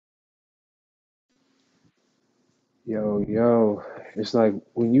Yo, it's like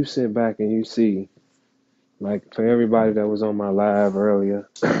when you sit back and you see, like for everybody that was on my live earlier,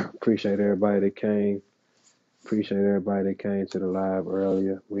 appreciate everybody that came. Appreciate everybody that came to the live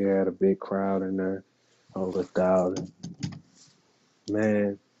earlier. We had a big crowd in there, over 1,000.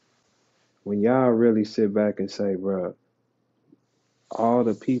 Man, when y'all really sit back and say, bro, all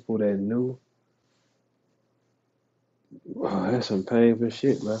the people that knew, oh, that's some painful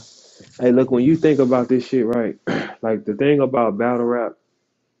shit, man. Hey, look, when you think about this shit, right? Like the thing about battle rap,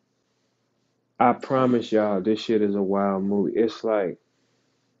 I promise y'all, this shit is a wild movie. It's like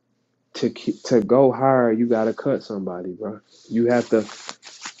to go higher, you gotta cut somebody, bro. You have to,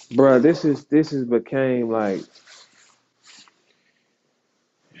 bro. This is became like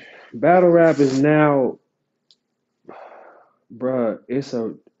battle rap is now, bro. It's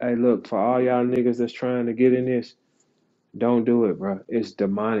a hey, look for all y'all niggas that's trying to get in this. Don't do it, bro. It's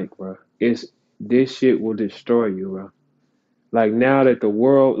demonic, bro. It's this shit will destroy you, bro. Like now that the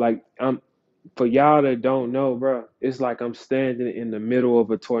world, like I'm for y'all that don't know, bro. It's like I'm standing in the middle of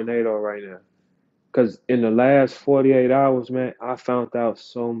a tornado right now. Cause in the last 48 hours, man, I found out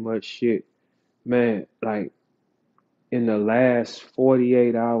so much shit. Man, like in the last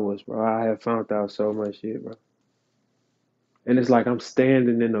 48 hours, bro, I have found out so much shit, bro. And it's like I'm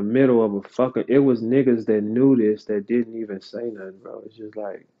standing in the middle of a fucking. It was niggas that knew this that didn't even say nothing, bro. It's just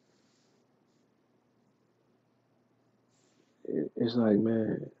like, it's like,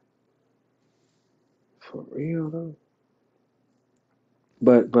 man, for real though.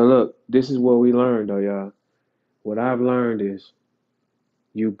 But look, this is what we learned though, y'all. What I've learned is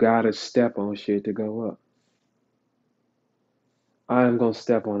you gotta step on shit to go up. I am gonna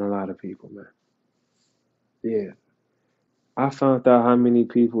step on a lot of people, man. Yeah. I found out how many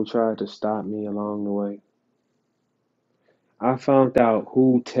people tried to stop me along the way. I found out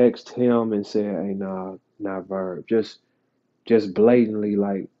who texted him and said, "Hey, nah, not Verb." Just blatantly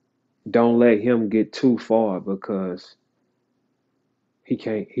like, don't let him get too far because he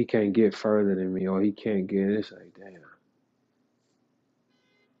can't get further than me or he can't get. It's like, damn.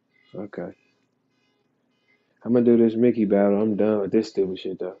 Okay, I'm gonna do this Mickey battle. I'm done with this stupid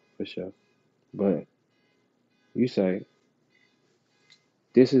shit though, for sure. But you say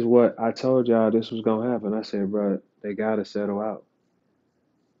this is what I told y'all this was gonna happen. I said, bro, they gotta settle out.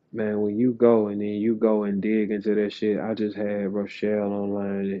 Man, when you go and then you go and dig into that shit, I just had Rochelle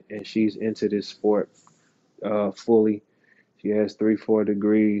online and she's into this sport fully. She has 3, 4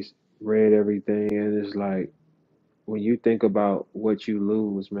 degrees, read everything, and it's like when you think about what you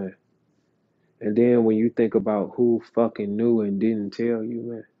lose, man, and then when you think about who fucking knew and didn't tell you,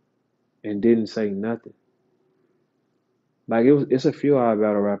 man, and didn't say nothing. Like it's a few odd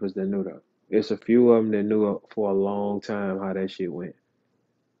battle rappers that knew though. It's a few of them that knew for a long time how that shit went.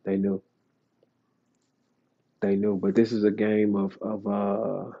 They knew, they knew. But this is a game of.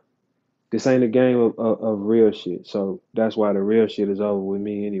 This ain't a game of real shit. So that's why the real shit is over with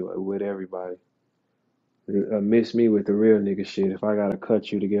me anyway, with everybody. Miss me with the real nigga shit. If I gotta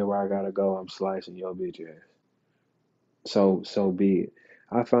cut you to get where I gotta go, I'm slicing your bitch ass. So be it.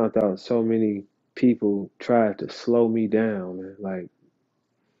 I found out so many people tried to slow me down, man. Like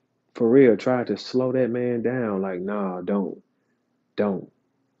for real, tried to slow that man down. Like, nah, don't.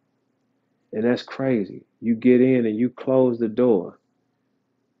 And that's crazy. You get in and you close the door.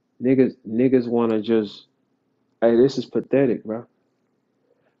 Niggas wanna just, hey, this is pathetic, bro.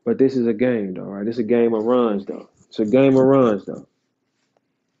 But this is a game, though, right? This is a game of runs, though. It's a game of runs, though.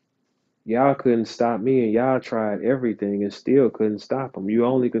 Y'all couldn't stop me, and y'all tried everything and still couldn't stop him. You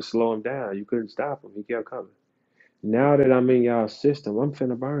only could slow him down. You couldn't stop him. He kept coming. Now that I'm in y'all system, I'm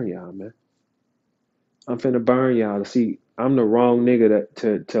finna burn y'all, man. I'm finna burn y'all to see I'm the wrong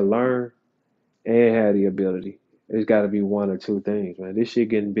nigga to learn and have the ability. It's got to be one or two things, man. This shit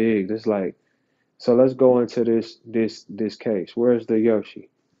getting big. It's like, so let's go into this case. Where's the Yoshi?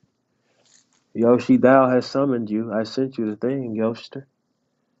 Yoshi, thou has summoned you. I sent you the thing, Yoster.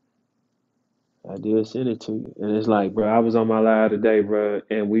 I did send it to you. And it's like, bro, I was on my live today, bro,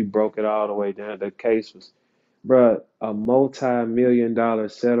 and we broke it all the way down. The case was, bro, a multi-million-dollar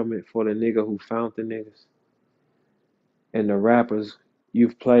settlement for the nigga who found the niggas. And the rappers,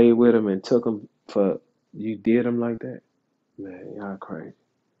 you've played with them and took them for, you did them like that? Man, y'all crazy.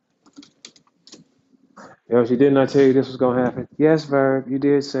 Yo, she didn't I tell you this was going to happen? Yes, Verb, you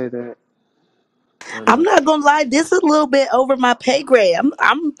did say that. I I'm know. not gonna lie, this is a little bit over my pay grade.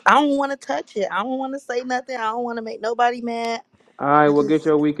 I don't want to touch it. I don't want to say nothing. I don't want to make nobody mad. All right, I well, get just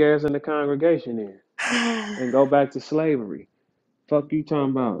your weak ass in the congregation then and go back to slavery. Fuck you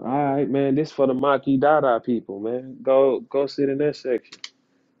talking about? All right, man. This for the Maki Dada people, man. Go sit in that section.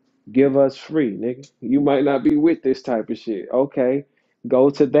 Give us free, nigga. You might not be with this type of shit. Okay, go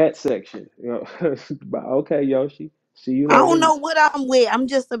to that section. But okay, Yoshi. See you I later. don't know what I'm with. I'm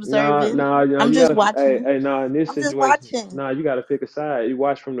just Nah, observing. nah, nah. I'm You just gotta. Hey, watching. hey, nah. In this I'm just situation, watching. nah. You gotta pick a side. You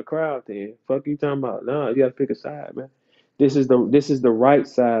watch from the crowd. Then, fuck you talking about? Nah, you gotta pick a side, man. This is the right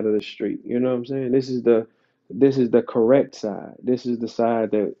side of the street. You know what I'm saying? This is the correct side. This is the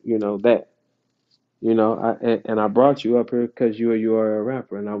side that that. And I brought you up here because you are a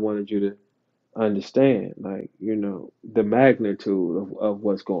rapper, and I wanted you to understand, like, the magnitude of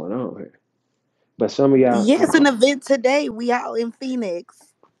what's going on here. But some of y'all, Yeah, it's an event today. We out in Phoenix.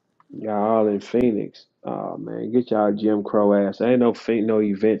 y'all all in Phoenix. Oh man, get y'all Jim Crow ass. Ain't no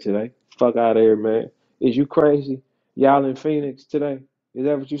event today. Fuck out of here, man. Is you crazy? Y'all in Phoenix today? Is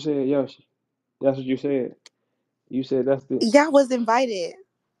that what you said, Yoshi? That's what you said. You said that's the Yeah, I was invited.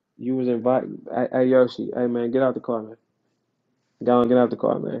 you was invited. Hey Yoshi, hey man, get out the car, man. Go on, get out the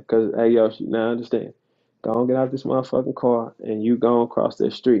car, man. Cause hey Yoshi, now I understand. Go on, get out this motherfucking car, and you go across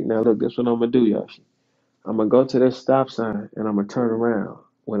that street. Now look, this what I'm gonna do, Yoshi. I'm gonna go to this stop sign and I'm gonna turn around.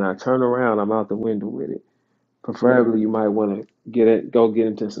 When I turn around, I'm out the window with it. Preferably, you might want to go get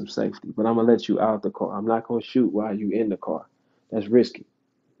into some safety. But I'm gonna let you out the car. I'm not gonna shoot while you in the car. That's risky.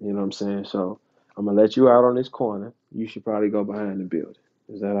 You know what I'm saying? So I'm gonna let you out on this corner. You should probably go behind the building.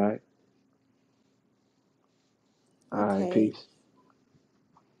 Is that all right? All right, Okay. peace.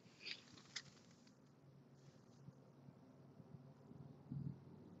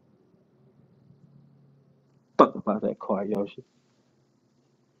 Fuck about that car, Yoshi.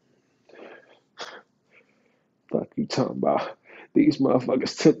 Fuck you talking about? These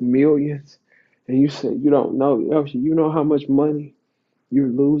motherfuckers took millions, and you said you don't know, Yoshi. You know how much money you're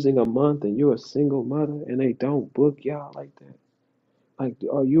losing a month, and you're a single mother, and they don't book y'all like that. Like,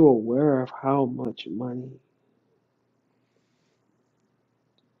 are you aware of how much money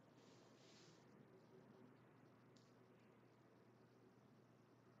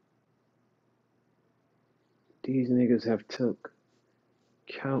these niggas have took?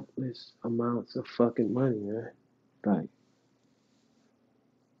 Countless amounts of fucking money, man. Like,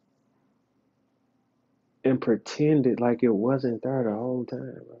 and pretended like it wasn't there the whole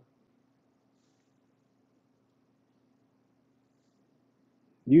time, bro.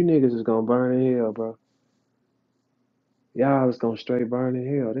 You niggas is gonna burn in hell, bro. Y'all is gonna straight burn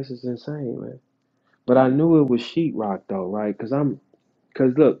in hell. This is insane, man. But I knew it was sheetrock though, right?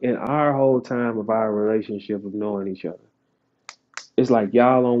 Cause look, in our whole time of our relationship of knowing each other, it's like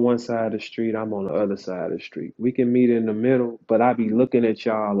y'all on one side of the street, I'm on the other side of the street. We can meet in the middle, but I be looking at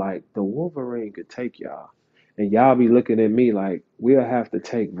y'all like the Wolverine could take y'all. And y'all be looking at me like we'll have to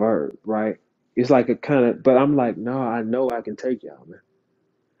take Verb, right? It's like a kind of, but I'm like, no, I know I can take y'all, man.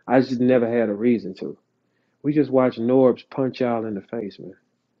 I just never had a reason to. We just watched Norbs punch y'all in the face, man,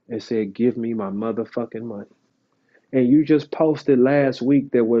 and said, give me my motherfucking money. And you just posted last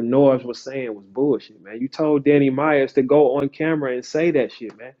week that what Norris was saying was bullshit, man. You told Danny Myers to go on camera and say that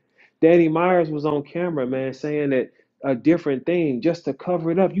shit, man. Danny Myers was on camera, man, saying that a different thing just to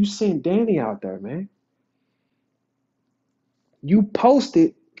cover it up. You sent Danny out there, man. You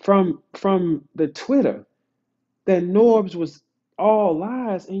posted from the Twitter that Norbs was all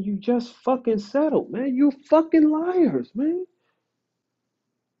lies, and you just fucking settled, man. You fucking liars, man.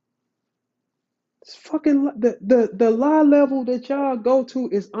 It's fucking the lie level that y'all go to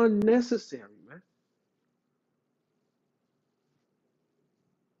is unnecessary, man.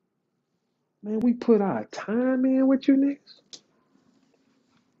 Man, we put our time in with you niggas.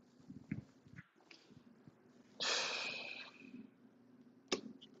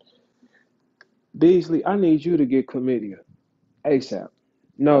 Beasley, I need you to get chlamydia ASAP.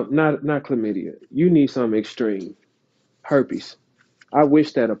 No, not chlamydia. You need something extreme. Herpes. I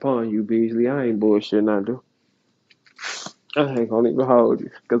wish that upon you, Beasley. I ain't bullshitting, I do. I ain't gonna even hold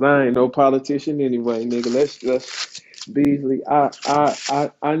you, cause I ain't no politician anyway, nigga. Let's Beasley.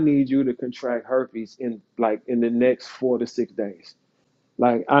 I need you to contract herpes in the next 4 to 6 days.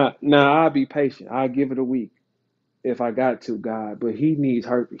 Like now I'll be patient. I'll give it a week if I got to, God. But he needs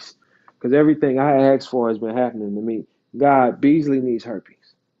herpes, cause everything I asked for has been happening to me. God, Beasley needs herpes.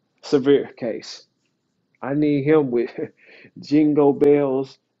 Severe case. I need him with jingle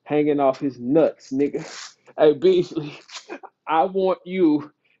bells hanging off his nuts, nigga. Hey Beasley. I want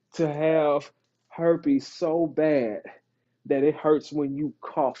you to have herpes so bad that it hurts when you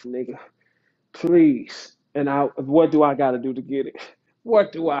cough, nigga. Please. And what do I gotta do to get it?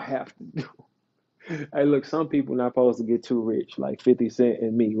 What do I have to do? Hey, look, some people not supposed to get too rich, like 50 Cent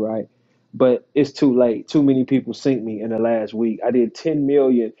and me, right? But it's too late. Too many people synced me in the last week. I did 10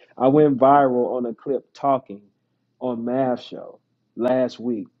 million. I went viral on a clip talking on Math Show. last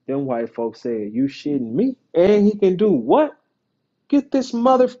week. Them white folks said, "You shitting me?" And he can do what? Get this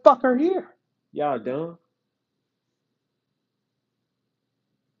motherfucker here. Y'all done.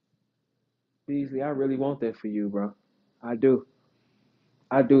 Beasley, I really want that for you, bro. I do.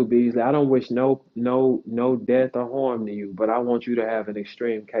 I do, Beasley. I don't wish no death or harm to you, but I want you to have an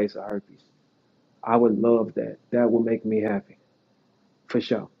extreme case of herpes. I would love that. That would make me happy. For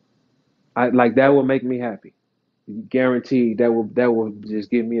sure. I like that would make me happy. Guaranteed that will just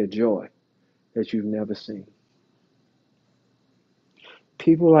give me a joy that you've never seen.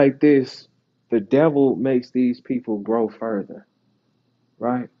 People like this, the devil makes these people grow further,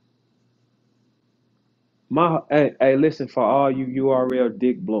 right? Hey, listen, for all you URL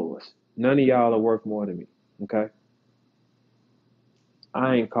dick blowers, none of y'all are worth more than me. Okay?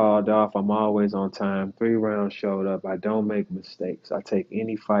 I ain't called off. I'm always on time. 3 rounds showed up. I don't make mistakes. I take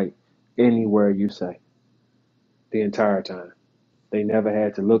any fight anywhere you say the entire time. They never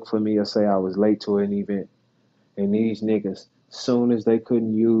had to look for me or say I was late to an event. And these niggas, soon as they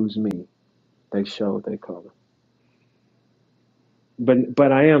couldn't use me, they showed their color.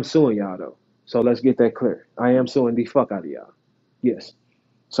 But I am suing y'all though. So let's get that clear. I am suing the fuck out of y'all. Yes.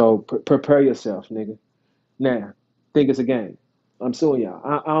 So prepare yourself, nigga. Now, think it's a game. I'm suing y'all.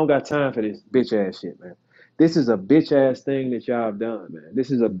 I don't got time for this bitch ass shit, man. This is a bitch ass thing that y'all have done, man.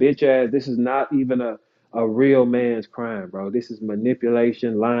 This is a bitch ass. This is not even a real man's crime, bro. This is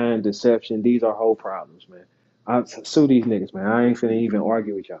manipulation, lying, deception. These are whole problems, man. I sue these niggas, man. I ain't finna even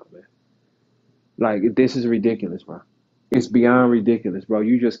argue with y'all, man. Like this is ridiculous, bro. It's beyond ridiculous, bro.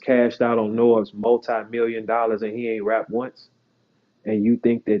 You just cashed out on Noah's multi-million dollars and he ain't rapped once. And you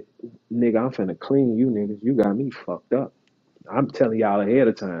think that, nigga, I'm finna clean you niggas. You got me fucked up. I'm telling y'all ahead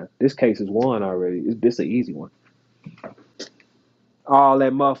of time. This case is won already. This an easy one. All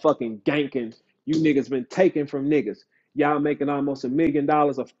that motherfucking ganking you niggas been taking from niggas. Y'all making almost $1 million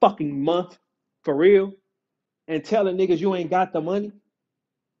a fucking month for real, and telling niggas you ain't got the money.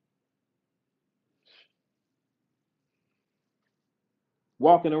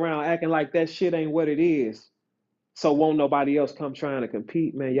 Walking around acting like that shit ain't what it is. So won't nobody else come trying to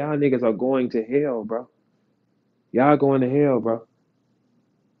compete, man. Y'all niggas are going to hell, bro. Y'all going to hell, bro.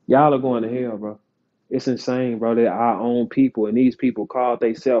 Y'all are going to hell, bro. It's insane, bro. They're our own people, and these people call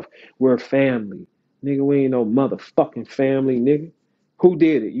themselves we're family. Nigga, we ain't no motherfucking family, nigga. Who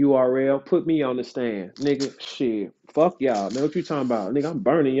did it? URL. Put me on the stand. Nigga, shit. Fuck y'all. Know what you talking about? Nigga, I'm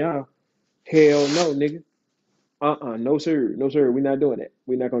burning y'all. Hell no, nigga. No sir. No sir. We not doing that.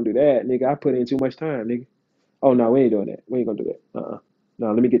 We not gonna do that, nigga. I put in too much time, nigga. Oh no, we ain't doing that. We ain't gonna do that.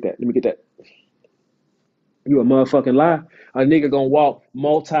 No, let me get that. Let me get that. You a motherfucking lie. A nigga gonna walk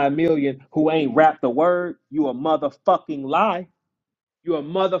multi-million who ain't rapped a word. You a motherfucking lie. You a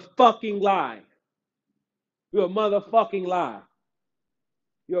motherfucking lie. You a motherfucking lie.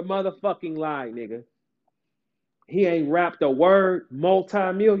 You a motherfucking lie, nigga. He ain't rapped a word.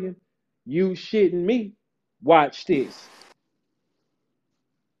 Multi-million. You shitting me. Watch this.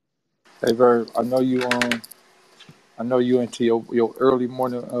 Hey, Verb, I know you into your early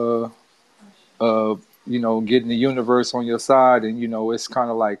morning getting the universe on your side, and it's kind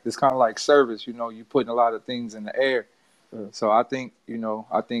of like service. You putting a lot of things in the air. Uh, So I think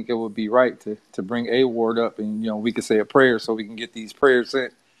it would be right to bring a word up, and we could say a prayer so we can get these prayers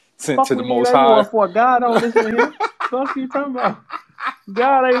sent Fuck to the we need Most a war High. for. God don't listen to him. Fuck you talking about.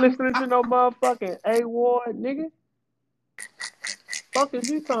 God ain't listening to no motherfucking A ward, nigga. Fuck is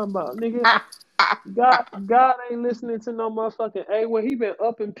you talking about, nigga? God ain't listening to no motherfucking A word. He been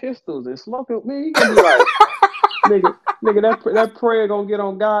up in pistols and smoking. Man, he gonna be like, nigga, that prayer gonna get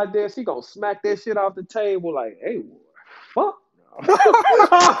on God desk. He gonna smack that shit off the table like, hey, fuck. No.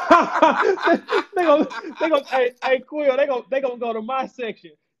 they gonna, hey, Quill, they gonna go to my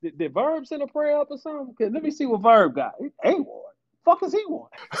section. Did Verb send a prayer up or something? Cause let me see what Verb got. Hey, Ward, fuck is he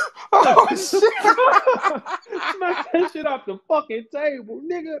want? Oh Smack shit! that shit off the fucking table,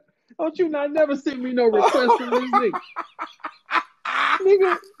 nigga. Don't you not never send me no request from this nigga,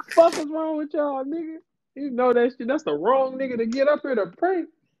 nigga. Fuck is wrong with y'all, nigga? You know that shit. That's the wrong nigga to get up here to pray.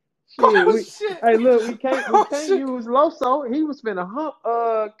 Shit, Oh we shit! hey look, we Oh can't shit! use Loso. He was finna hump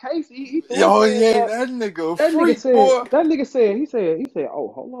Casey. He threw his Oh hands yeah, up. that nigga That nigga freak said boy. that nigga said he said,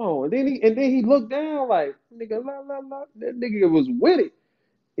 oh hold on. And then he looked down like nigga la la la. That nigga was with it.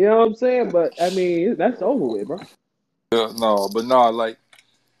 You know what I'm saying? But I mean that's over with, bro. No, but no, like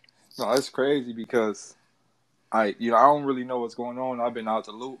no, it's crazy because I don't really know what's going on. I've been out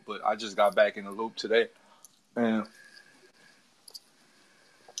the loop, but I just got back in the loop today. And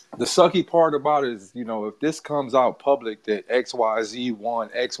the sucky part about it is, if this comes out public that XYZ won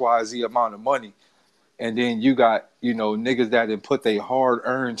XYZ amount of money, and then you got niggas that done put their hard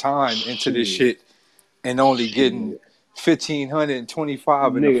earned time into this Shit. shit and only getting Shit.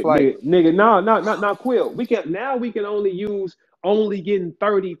 1,525 in the Nigga, flight. nigga, nigga, no, Quill. We can only use only getting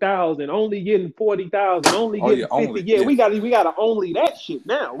 30,000, only getting 40,000, only Oh yeah, getting 50. only Yeah, yeah, we gotta only that shit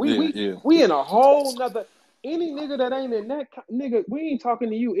now. yeah, yeah. We in a whole nother. Any nigga that ain't in that nigga, we ain't talking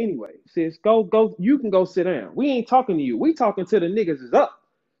to you anyway. Sis, go. You can go sit down. We ain't talking to you. We talking to the niggas is up.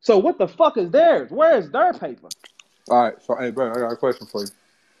 So what the fuck is theirs? Where is their paper? All right, so hey, bro, I got a question for you.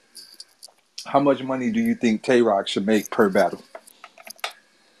 How much money do you think Tay Rock should make per battle?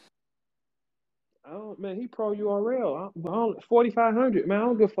 I don't, man, he pro URL. 4,500, man. I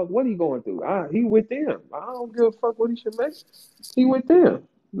don't give a fuck what he going through. He with them. I don't give a fuck what he should make. He with them.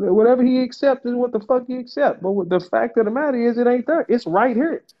 Whatever he accepts is what the fuck he accept. But the fact of the matter is, it ain't there. It's right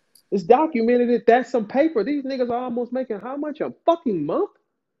here. It's documented. That's some paper. These niggas are almost making how much a fucking month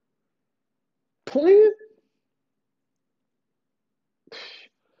playing?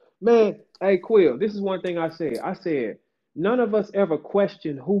 Man, hey Quill, this is one thing I said. I said none of us ever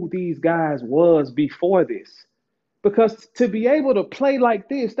questioned who these guys was before this. Because to be able to play like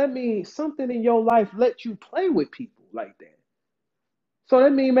this, that means something in your life let you play with people like that. So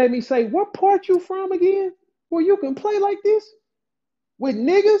that made me say, what part you from again? Where you can play like this with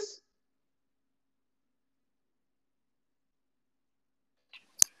niggas?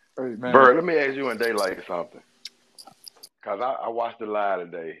 Hey man, Bird, let me ask you and Daylight something. Cause I watched the live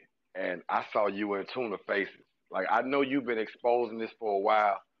today and I saw you and Tuna faces. Like I know you've been exposing this for a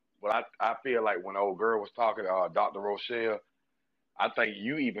while, but I feel like when the old girl was talking, Dr. Rochelle, I think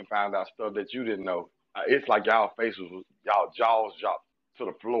you even found out stuff that you didn't know. It's like y'all faces was y'all jaws dropped to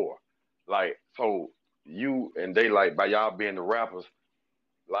the floor. Like so you and Daylight by y'all being the rappers,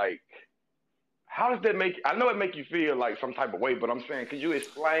 like how does that make I know it make you feel like some type of way, but I'm saying could you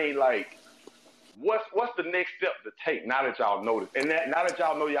explain like what's the next step to take now that y'all know this, and now that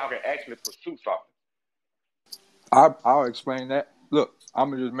y'all know y'all can actually pursue something? I'll explain that. Look,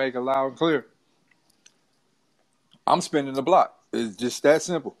 I'm gonna just make it loud and clear. I'm spinning the block. It's just that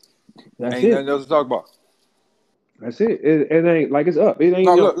simple. That's Ain't nothing it. else to talk about. That's it. It ain't like it's up. It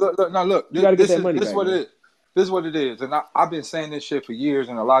ain't No, no. look. No, look. You got to get This that is money this is back, what it man. is. This is what it is. And I've been saying this shit for years,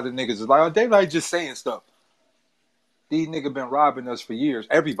 and a lot of niggas is like, oh, they like just saying stuff. These niggas been robbing us for years.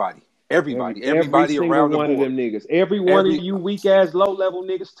 Every Everybody single around the one of board. them niggas. Every one of Every you weak ass low level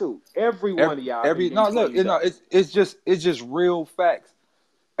niggas too. Every one of y'all been every getting no look, cleaned up. it's just real facts.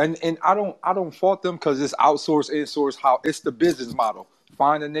 And I don't fault them because it's outsourced, insourced. How it's the business model.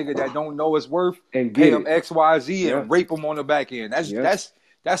 Find a nigga that don't know his worth, And pay get him it. X Y Z, Yeah. and rape him on the back end. That's Yeah. that's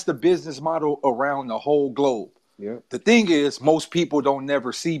that's the business model around the whole globe. Yeah. The thing is, most people don't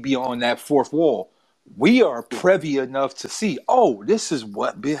never see beyond that fourth wall. We are privy enough to see, oh, this is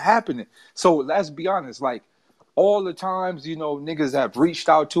what been happening. So let's be honest, like all the times, niggas have reached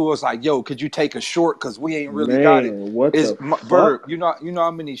out to us like, yo, could you take a short because we ain't really got it. Man, what Is the Bird, fuck? you know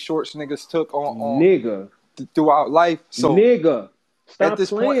how many shorts niggas took on Nigga. throughout life. So Nigga. at Stop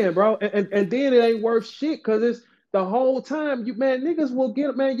this point, playing, bro. And then it ain't worth shit because it's the whole time. You man, niggas will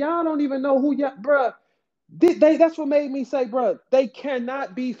get man. Y'all don't even know who y'all, bro. That's what made me say, bro, they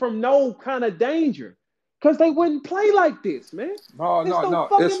cannot be from no kind of danger. Cause they wouldn't play like this, man. no, This no, don't no,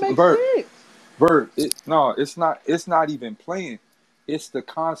 fucking it's make Bird. sense. No, it's not. It's not even playing. It's the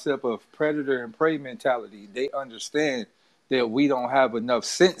concept of predator and prey mentality. They understand that we don't have enough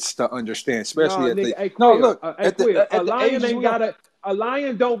sense to understand, No, especially at nigga, the no look hey Quill. A at the lion ages ain't we are. gotta. A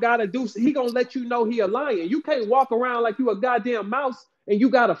lion don't gotta do. He gonna let you know he a lion. You can't walk around like you a goddamn mouse and you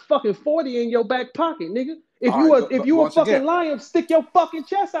got a fucking 40 in your back pocket, nigga. If All right, if but you a once fucking again, lion, stick your fucking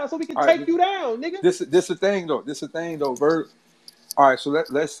chest out so we can all right, take you down, nigga. this the thing though. This the thing though, Bird. All right, so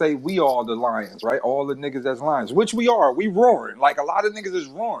let's say we all the lions, right? All the niggas that's lions, which we are. We roaring like a lot of niggas is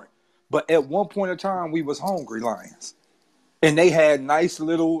roaring. But at one point in time, we was hungry lions, and they had nice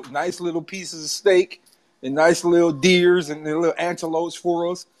little pieces of steak, and nice little deers and little antelopes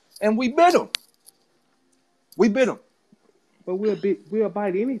for us, and we bit them. We bit them. But we'll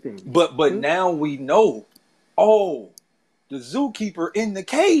bite anything. But Quill. now we know. Oh, the zookeeper in the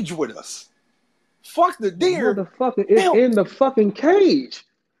cage with us. Fuck the The deer. motherfucker is Him. in the fucking cage.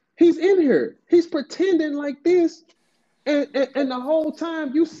 He's in here. He's pretending like this, and the whole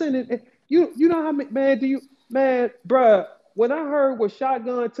time you sending you know how many man do you man, bruh. When I heard what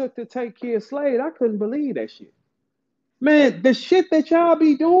Shotgun took to take Kid Slade, I couldn't believe that shit. Man, the shit that y'all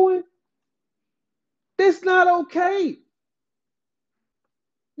be doing, this not okay.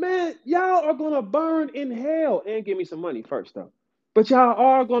 Man, y'all are gonna burn in hell and give me some money first though. But y'all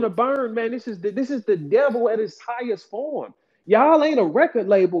are gonna burn, man. This is the devil at his highest form. Y'all ain't a record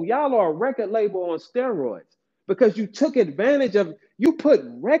label. Y'all are a record label on steroids because you took advantage of, you put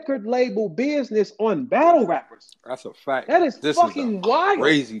record label business on battle rappers. That's a fact. That is This is a fucking wild.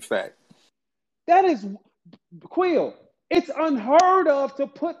 crazy fact. That is, Quill. It's unheard of to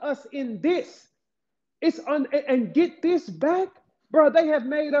put us in this. And get this back, bro. They have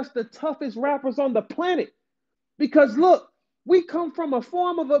made us the toughest rappers on the planet because look, we come from a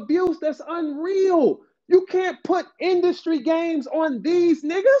form of abuse that's unreal. You can't put industry games on these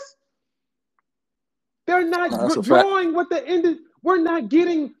niggas. They're not No, that's a fact. drawing what the industry. We're not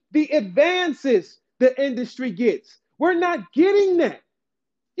getting the advances the industry gets. We're not getting that.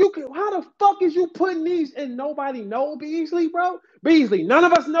 How the fuck is you putting these and nobody know Beasley, bro? Beasley, none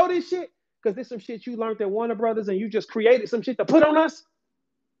of us know this shit because there's some shit you learned at Warner Brothers and you just created some shit to put on us,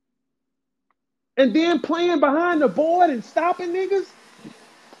 and then playing behind the board and stopping niggas.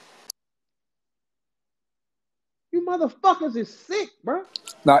 You motherfuckers is sick, bro.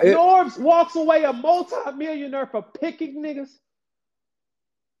 Now Norbs walks away a multi-millionaire for picking niggas.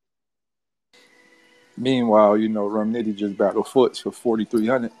 Meanwhile, Rum Nitty just battled Foots for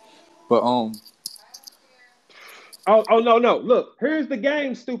 4,300. But Oh no. Look, here's the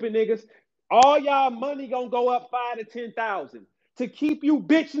game, stupid niggas. All y'all money gonna go up 5 to 10,000 to keep you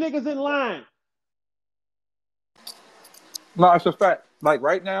bitch niggas in line. no, it's a fact. Like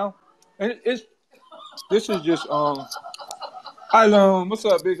right now, and this is just what's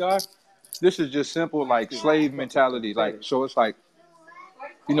up, big guy? This is just simple like slave mentality. Like so, it's like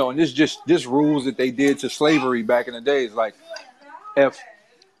and this rules that they did to slavery back in the days. Like if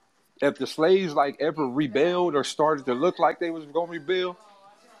the slaves like ever rebelled or started to look like they was gonna rebel,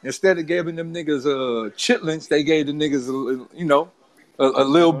 instead of giving them niggas chitlins, they gave the niggas a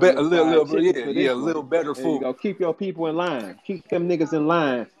little bit, a little better There you food. go. Keep your people in line. Keep them niggas in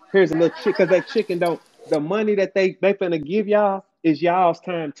line. Here's a little chick, cause that chicken don't. The money that they finna give y'all is y'all's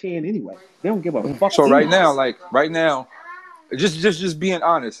time 10 anyway. They don't give a fuck So anyway. right now, just being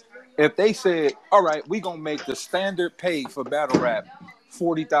honest, if they said, all right, we gonna make the standard pay for battle rap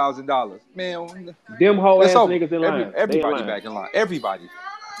 $40,000, man, Them whole it's ass over. niggas in line. They in Everybody line. back in line. Everybody.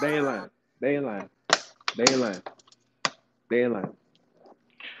 They in line. They in line. They in line. They in line.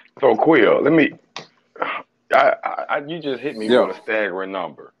 So Quill, let me. You just hit me Yeah. with a staggering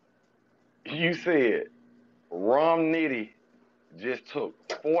number. You said Rum Nitty just took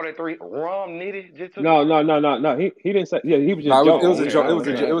 43. Rum Nitty just took. No. He didn't say. Yeah, he was just No, it joking. was He a didn't joke. say It nothing was like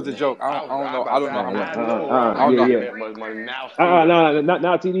a that. it was a joke. I don't know. I don't know how much. I know Rum I don't ain't know. making that much money now. Still,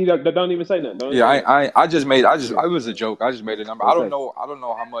 Now TD don't even say nothing. Don't even Yeah, say nothing. I just made. Yeah. I was a joke. I just made a number. I Okay. don't know. I don't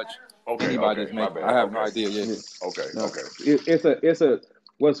know how much okay, anybody's my making. I bad. have no Okay, idea yet. Yeah. No. okay. It's a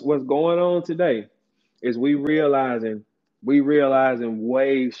what's going on today is we realizing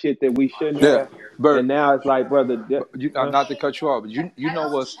way shit that we shouldn't Yeah, have, but and now it's like, brother, huh? not to cut you off, but you know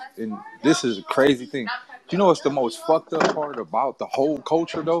what's, and this is a crazy thing. You know what's the most fucked up part about the whole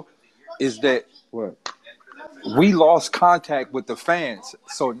culture though, is that What? we lost contact with the fans.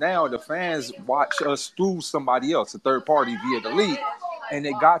 So now the fans watch us through somebody else, a third party via the league, and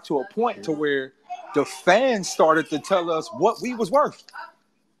it got to a point to where the fans started to tell us what we was worth.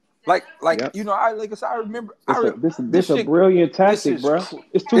 Yep. I remember. This This a shit. brilliant This tactic, is bro.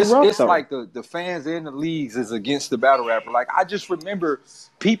 It's too rough it's though. like the fans and the leagues is against the battle rapper. Like I just remember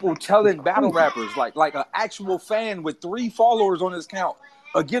people It's telling battle crazy. rappers like an actual fan with 3 followers on his account,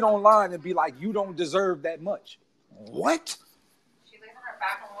 get online and be like, you don't deserve that much. What? She lays on her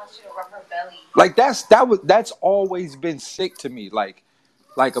back and wants you to rub her belly. Like that's always been sick to me. Like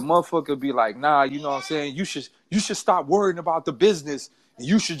a motherfucker be like, nah, you know what I'm saying? You should stop worrying about the business and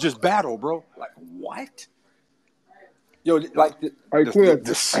you should just battle, bro. Like what? Yo, like Hey, Quill,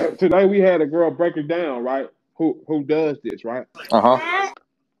 this. today we had a girl break it down, right? Who does this, right? Uh-huh.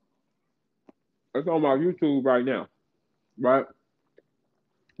 It's on my YouTube right now, right?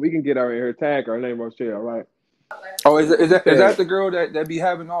 We can get her in here, tag her name Rochelle, right? Oh, is She that said, the girl that be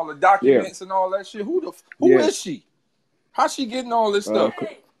having all the yeah, documents and all that shit? Who yeah. is she? How's she getting all this stuff?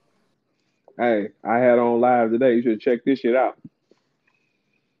 Hey, I had on live today. You should check this shit out.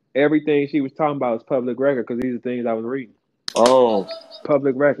 Everything she was talking about is public record because these are things I was reading. Oh,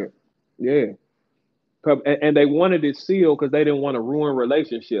 Public record. Yeah. And they wanted it sealed because they didn't want to ruin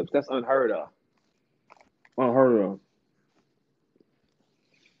relationships. That's unheard of. Unheard of.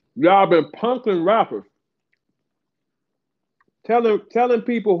 Y'all been punking rappers, telling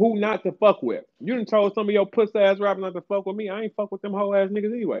people who not to fuck with. You done told some of your puss ass rappers not to fuck with me. I ain't fuck with them whole ass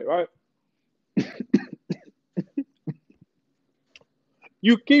niggas anyway, right?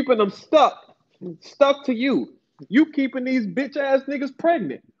 You keeping them stuck to you. You keeping these bitch ass niggas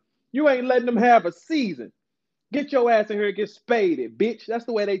pregnant. You ain't letting them have a season. Get your ass in here and get spaded, bitch. That's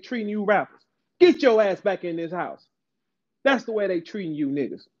the way they treating you rappers. Get your ass back in this house. That's the way they treating you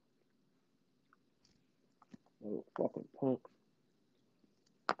niggas. Oh, fucking punk.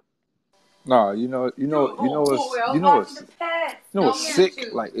 Nah, what's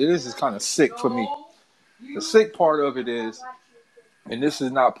sick? Like it is kind of sick for me. The sick part of it is, and this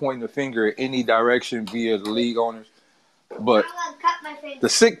is not pointing the finger at any direction via the league owners, but the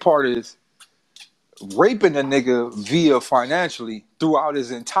sick part is raping a nigga via financially throughout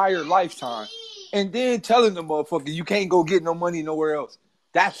his entire lifetime, and then telling the motherfucker you can't go get no money nowhere else.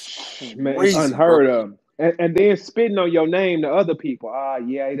 That's Man, it's crazy, bro. unheard of. And then spitting on your name to other people. Ah,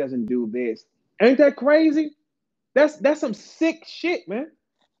 yeah, he doesn't do this. Ain't that crazy? That's some sick shit, man.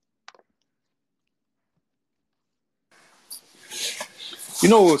 You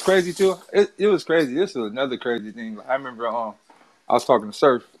know what was crazy too? It was crazy. This was another crazy thing. I remember I was talking to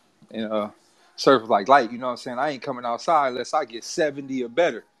Surf, and Surf was like, "Light, you know what I'm saying? I ain't coming outside unless I get 70 or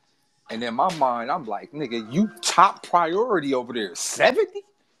better." And in my mind, I'm like, "Nigga, you top priority over there, 70?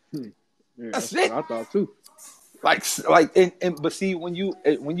 Yeah, That's that's what it." I thought too. But see, when you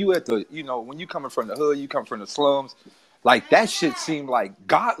at the, when you coming from the hood, you come from the slums, like that shit seemed like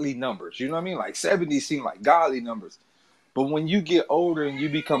godly numbers. You know what I mean? Like 70 seem like godly numbers. But when you get older and you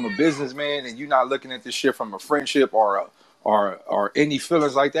become a businessman and you're not looking at this shit from a friendship or any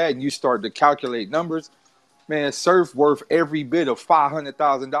feelings like that, and you start to calculate numbers, man, Surf worth every bit of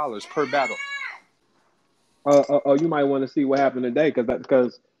 $500,000 per battle. You might want to see what happened today,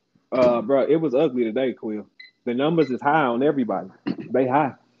 bro, it was ugly today, Quill. The numbers is high on everybody. They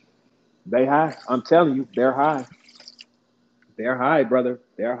high. They high. I'm telling you, they're high. They're high, brother.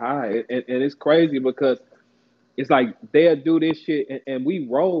 They're high, and it's crazy because it's like they'll do this shit, and we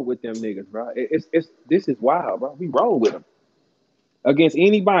roll with them niggas, bro. It's this is wild, bro. We roll with them against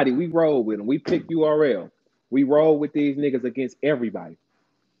anybody. We roll with them. We pick URL. We roll with these niggas against everybody,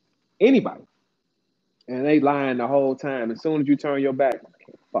 anybody, and they lying the whole time. As soon as you turn your back,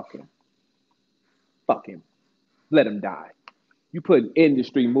 fuck him, fuck him, let him die. You put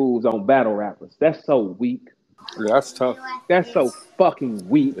industry moves on battle rappers. That's so weak. Yeah, that's tough. That's so fucking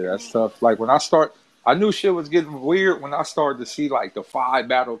weak. Yeah, that's tough. Like I knew shit was getting weird when I started to see like the 5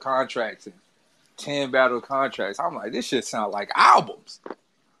 battle contracts and 10 battle contracts. I'm like, this shit sound like albums.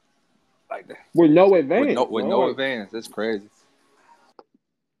 Like that. With no With advance, no bro. advance. That's crazy.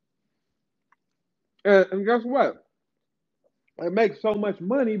 And guess what? It makes so much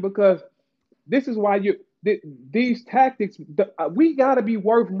money because this is why these tactics. We got to be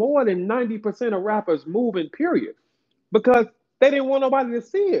worth more than 90% of rappers moving. Period. Because they didn't want nobody to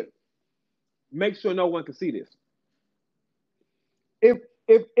see it. Make sure no one can see this. If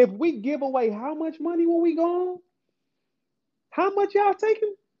if we give away how much money when we gone, how much y'all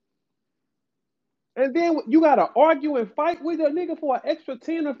taking? And then you gotta argue and fight with a nigga for an extra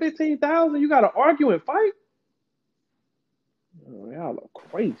 10 or 15,000. You gotta argue and fight. Oh, y'all look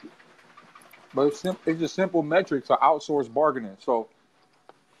crazy. But it's just simple metrics for outsourced bargaining. So,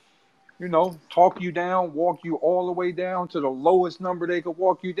 talk you down, walk you all the way down to the lowest number they could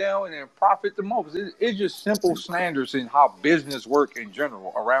walk you down, and then profit the most. It's just simple standards in how business work in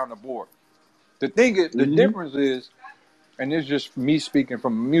general around the board. The Mm-hmm. difference is, and it's just me speaking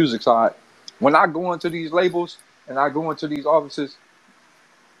from the music side. When I go into these labels and I go into these offices,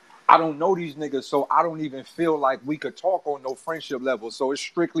 I don't know these niggas, so I don't even feel like we could talk on no friendship level. So it's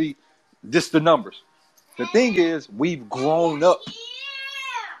strictly just the numbers. The thing is, we've grown up.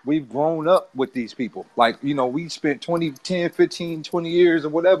 We've grown up with these people. Like, we spent 20, 10, 15, 20 years or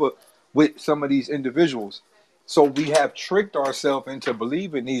whatever with some of these individuals. So we have tricked ourselves into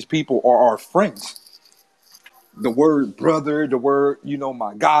believing these people are our friends. The word brother, the word,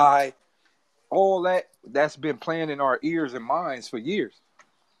 my guy, all that's been playing in our ears and minds for years.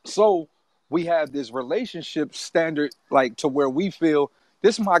 So we have this relationship standard, like to where we feel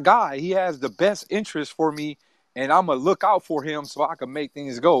this is my guy. He has the best interest for me, and I'm gonna look out for him so I can make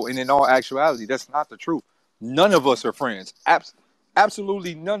things go. And in all actuality, that's not the truth. None of us are friends.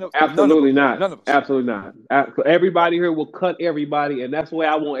 Absolutely none of Absolutely us. not. None of us. Absolutely not. Everybody here will cut everybody, and that's the way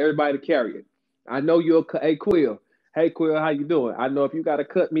I want everybody to carry it. I know you'll cut. Hey Quill. Hey Quill, how you doing? I know if you got to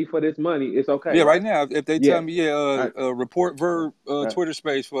cut me for this money, it's okay, Yeah, right right? now, if they tell Yes. me, yeah, I, report Verb uh, Twitter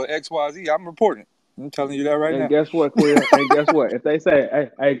space for XYZ, I'm reporting it. I'm telling you that right and now. guess what, Quill? And guess what? If they say,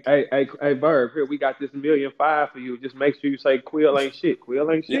 hey, Verb, here we got this 1,000,005 for you. Just make sure you say Quill ain't shit.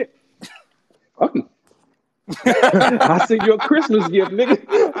 Quill ain't Yep. shit. Okay. I send you a Christmas gift, nigga.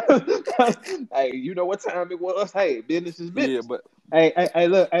 Hey, you know what time it was? Hey, business is Yeah, business. but Hey,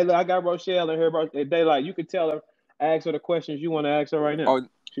 look, I got Rochelle in here, bro. Daylight, you can tell her, ask her the questions you want to ask her right now. oh,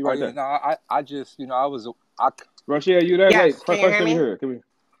 She oh right yeah, there. no, I just, Rochelle, you there? Wait, Yes, can you first hear let me me? hear it. Come here.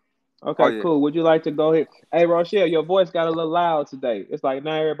 Oh Okay, yeah. cool. Would you like to go ahead? Hey, Rochelle, your voice got a little loud today. It's like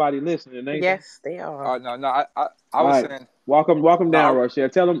not everybody listening, ain't they? Yes, they are. No, no. I All was right, saying. walk him No, down, Rochelle.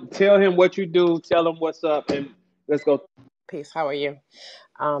 Tell him what you do. Tell him what's up, and let's go. Peace. How are you?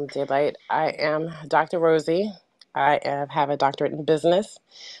 Daylight. I am Dr. Rosie. Have a doctorate in business.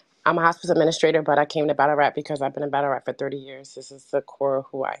 I'm a hospice administrator, but I came to battle rap because I've been in battle rap for 30 years. This is the core of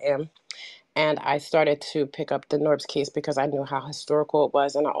who I am. And I started to pick up the Norbs case because I knew how historical it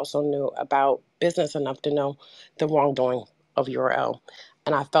was, and I also knew about business enough to know the wrongdoing of URL.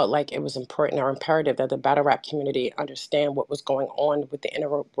 And I felt like it was important or imperative that the battle rap community understand what was going on with the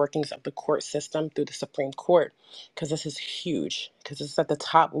inner workings of the court system through the Supreme Court, because this is huge, because it's at the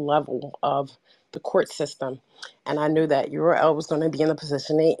top level of the court system. And I knew that URL was going to be in the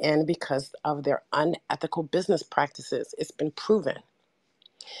position they in because of their unethical business practices. It's been proven.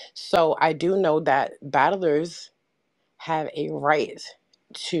 So I do know that battlers have a right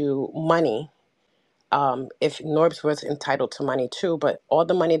to money. If Norbs was entitled to money too, but all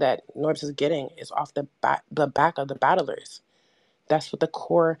the money that Norbs is getting is off the back of the battlers. That's what the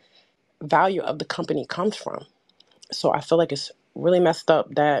core value of the company comes from. So I feel like it's really messed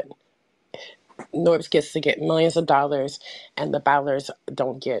up that Norbs gets to get millions of dollars and the battlers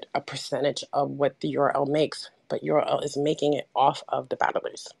don't get a percentage of what the URL makes, but URL is making it off of the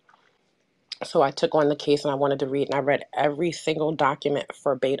battlers. So I took on the case and I wanted to read, and I read every single document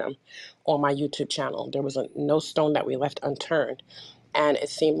verbatim on my YouTube channel. There was no stone that we left unturned. And it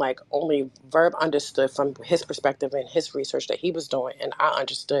seemed like only Verb understood from his perspective and his research that he was doing, and I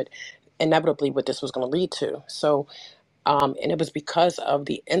understood inevitably what this was going to lead to. So and it was because of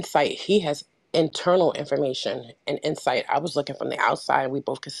the insight he has, internal information and insight. I was looking from the outside and we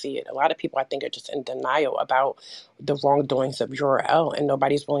both could see it. A lot of people, I think, are just in denial about the wrongdoings of URL and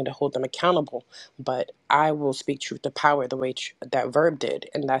nobody's willing to hold them accountable. But I will speak truth to power the way that Verb did.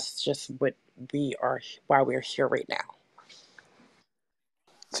 And that's just what why we're here right now.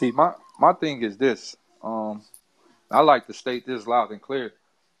 see, my thing is this. I like to state this loud and clear.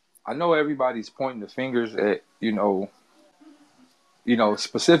 I know everybody's pointing the fingers at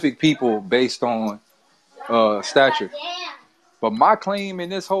specific people based on stature. But my claim in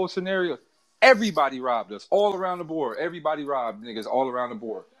this whole scenario, everybody robbed us all around the board. Everybody robbed niggas all around the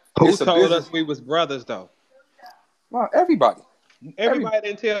board. Who It's a told business. us we was brothers though? Well, everybody. Every Everybody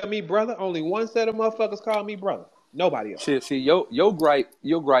didn't tell me brother. Only one set of motherfuckers called me brother. Nobody else. shit. See, your gripe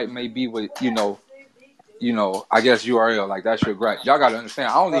may be with I guess URL, like that's your gripe. Y'all gotta understand.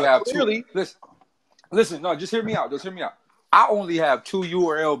 I only have two. Clearly, Listen. No, just hear me out. Just hear me out. I only have two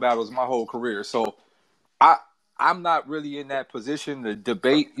URL battles my whole career, so I I'm not really in that position to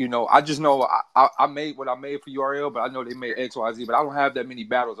debate. I just know I made what I made for URL, but I know they made X, Y, Z. But I don't have that many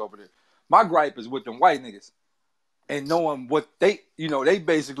battles over there. My gripe is with them white niggas and knowing what they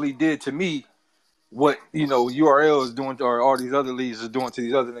basically did to me. What URL is doing, or all these other leagues is doing to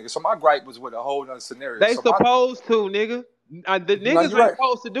these other niggas. So my gripe was with a whole other scenario. they So my supposed to, nigga. The no, niggas you're ain't right.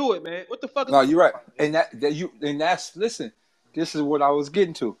 supposed to do it, man. What the fuck is No, we you're talking right. about, nigga? And that's listen. This is what I was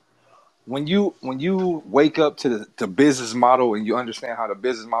getting to. When you wake up to the business model and you understand how the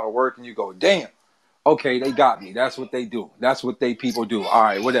business model works, and you go, damn, okay, they got me. That's what they do. That's what they people do. All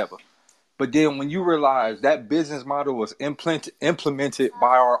right, whatever. But then when you realize that business model was implemented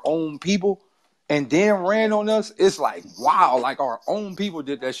by our own people and then ran on us, it's like, wow, like our own people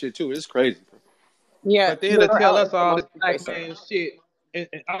did that shit too. It's crazy. Yeah, But then to tell URL is us the all this most black pervasive. man shit and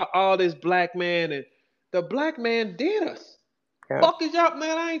all this black man and the black man did us. Yeah. Fuck is y'all,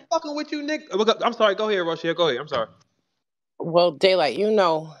 man. I ain't fucking with you, nigga. I'm sorry. Go ahead, Rochelle. Go ahead. I'm sorry. Well, Daylight, you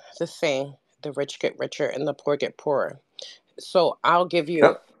know the saying, the rich get richer and the poor get poorer. So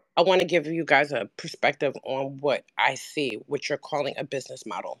Yep. I want to give you guys a perspective on what I see, what you're calling a business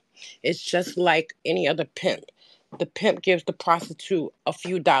model. It's just like any other pimp. The pimp gives the prostitute a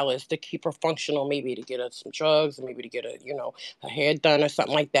few dollars to keep her functional, maybe to get her some drugs, or maybe to get her hair done or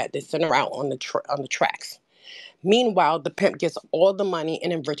something like that. They send her out on the tracks. Meanwhile, the pimp gets all the money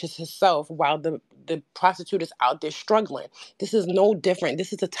and enriches himself while the prostitute is out there struggling. This is no different.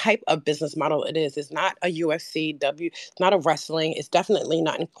 This is the type of business model it is. It's not a UFC, it's not a wrestling. It's definitely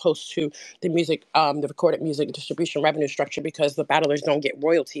not close to the music, the recorded music distribution revenue structure, because the battlers don't get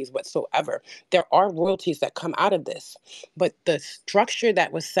royalties whatsoever. There are royalties that come out of this, but the structure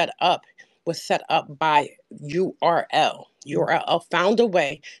that was set up by URL. URL found a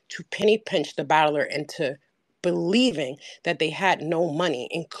way to penny pinch the battler into believing that they had no money,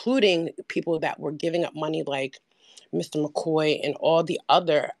 including people that were giving up money like Mr. McCoy and all the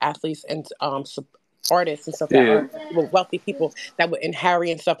other athletes and artists and stuff that Yeah. are wealthy people that were in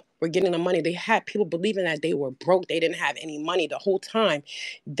Harry and stuff were getting the money. They had people believing that they were broke. They didn't have any money the whole time.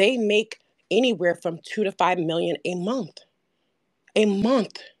 They make anywhere from 2 to 5 million a month. A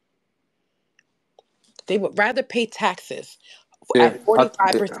month. They would rather pay taxes Yeah. at Yeah.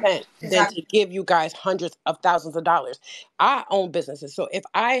 45% than to give you guys hundreds of thousands of dollars. I own businesses. So if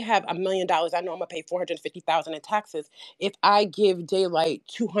I have $1 million, I know I'm gonna pay 450,000 in taxes. If I give Daylight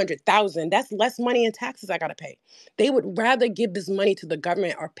 200,000, that's less money in taxes I gotta pay. They would rather give this money to the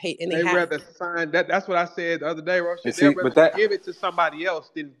government or pay, and they They have. rather sign that. That's what I said the other day, And Roshi. They'd see, but rather that give it to somebody else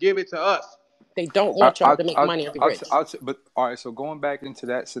than give it to us. They don't I, want y'all I, to make I, money and be rich. but all right. So going back into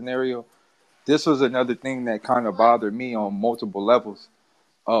that scenario, this was another thing that kind of bothered me on multiple levels.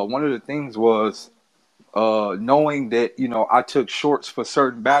 One of the things was knowing that I took shorts for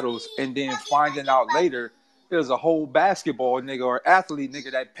certain battles, and then finding out later there's a whole basketball nigga or athlete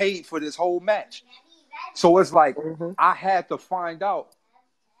nigga that paid for this whole match. So it's like Hmm. I had to find out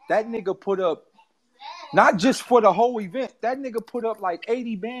that nigga put up not just for the whole event. That nigga put up like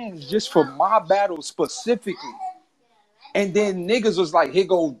 80 bands just for my battle specifically. And then niggas was like, here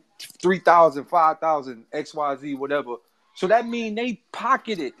go 3,000, 5,000, XYZ, whatever. So that mean they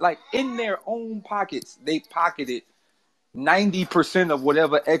pocketed, like in their own pockets, they pocketed 90% of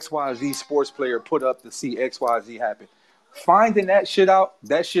whatever XYZ sports player put up to see XYZ happen. Finding that shit out,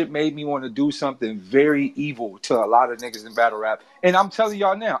 that shit made me want to do something very evil to a lot of niggas in battle rap. And I'm telling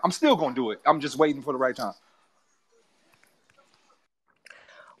y'all now, I'm still gonna do it. I'm just waiting for the right time.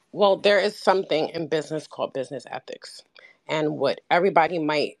 Well, there is something in business called business ethics. And what everybody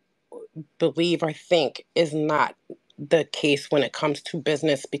might believe or think is not the case when it comes to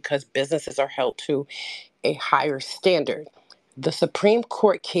business, because businesses are held to a higher standard. The Supreme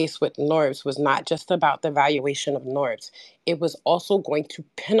Court case with Norbs was not just about the valuation of Norbs. It was also going to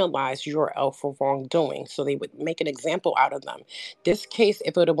penalize URL for wrongdoing. So they would make an example out of them. This case, if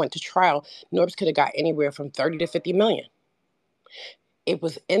it would have went to trial, Norbs could have got anywhere from 30 to 50 million. It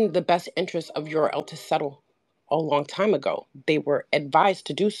was in the best interest of URL to settle a long time ago. They were advised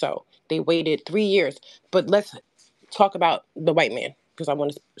to do so. They waited 3 years. But let's talk about the white man, because I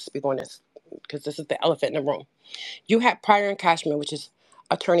want to speak on this, because this is the elephant in the room. You had Pryor and Cashman, which is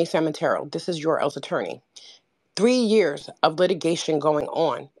Attorney Samantero. This is URL's attorney. 3 years of litigation going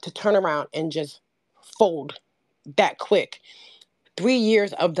on to turn around and just fold that quick. 3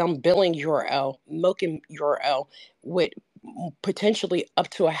 years of them billing URL, milking URL with potentially up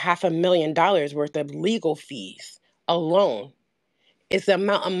to $500,000 worth of legal fees alone. It's the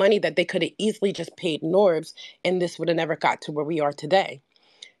amount of money that they could have easily just paid Norbs, and this would have never got to where we are today.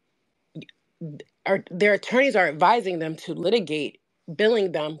 Their attorneys are advising them to litigate,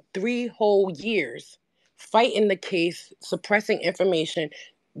 billing them 3 whole years, fighting the case, suppressing information,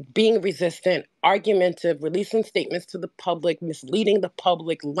 being resistant, argumentative, releasing statements to the public, misleading the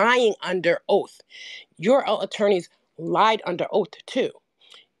public, lying under oath. Your attorneys lied under oath too.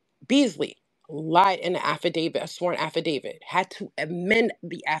 Beasley lied in an affidavit, a sworn affidavit, had to amend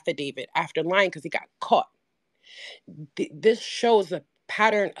the affidavit after lying because he got caught. This shows a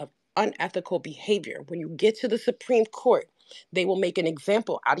pattern of unethical behavior. When you get to the Supreme Court, they will make an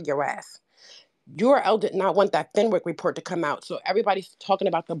example out of your ass. URL did not want that Fenwick report to come out. So everybody's talking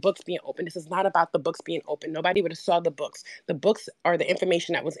about the books being open. This is not about the books being open. Nobody would have saw the books. The books are the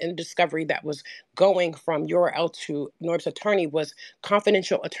information that was in discovery that was going from URL to Norb's attorney was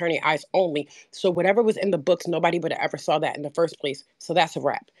confidential attorney eyes only. So whatever was in the books, nobody would have ever saw that in the first place. So that's a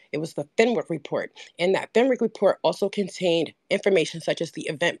wrap. It was the Fenwick report. And that Fenwick report also contained information such as the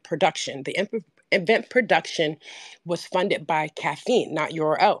event production. The event production was funded by Caffeine, not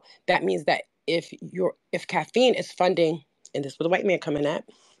URL. That means that if Caffeine is funding, and this was the white man coming at,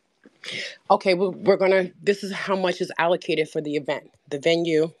 okay, we're gonna, this is how much is allocated for the event, the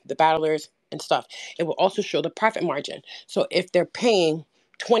venue, the battlers and stuff. It will also show the profit margin. So if they're paying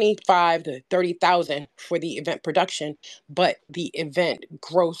 25 to 30,000 for the event production, but the event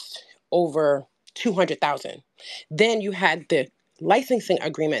grossed over 200,000, then you had the licensing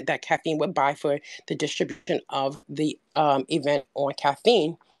agreement that Caffeine would buy for the distribution of the event on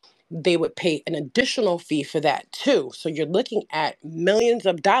Caffeine. They would pay an additional fee for that too. So you're looking at millions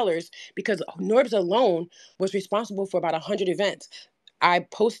of dollars, because Norbs alone was responsible for about 100 events. I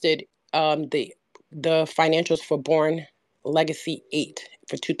posted the financials for Born Legacy 8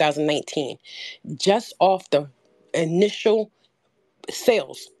 for 2019. Just off the initial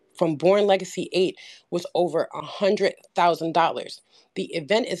sales from Born Legacy 8 was over $100,000. The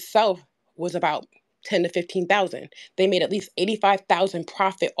event itself was about 10 to 15,000. They made at least 85,000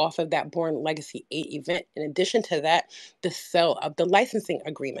 profit off of that Born Legacy 8 event. In addition to that, the sale of the licensing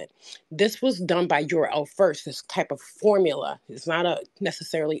agreement. This was done by URL first, this type of formula. It's not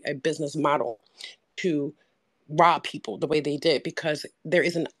necessarily a business model to rob people the way they did, because there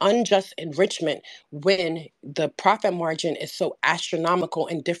is an unjust enrichment when the profit margin is so astronomical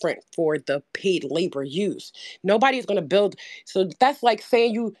and different for the paid labor used. Nobody's going to build. So that's like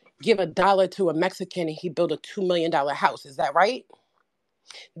saying you give $1 to a Mexican and he build a $2 million house. Is that right?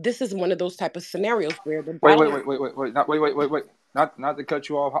 This is one of those type of scenarios where the Wait, battle, wait. Not to cut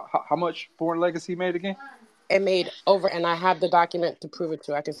you off. How much Born Legacy made again? it made over, and I have the document to prove it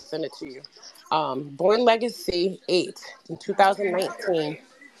to you. I can send it to you. Born Legacy 8 in 2019,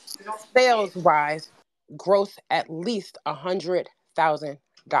 sales rise, gross at least $100,000.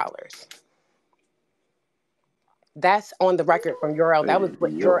 That's on the record from URL. That was Hey,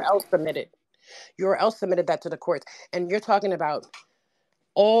 what yo. URL submitted. URL submitted that to the courts. And you're talking about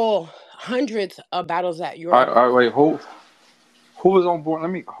all hundreds of battles that URL. All right, wait. Who was on board?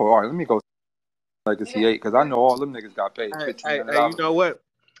 Let me go Legacy 8 because I know all them niggas got paid Hey, fifteen hey, hundred hey, you dollars. know what?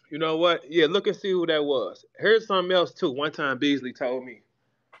 You know what? Yeah, look and see who that was. Here's something else too. One time Beasley told me.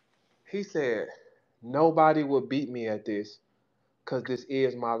 He said, nobody will beat me at this because this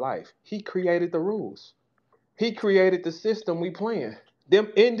is my life. He created the rules. He created the system we playing. Them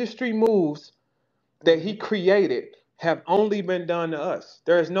industry moves that he created have only been done to us.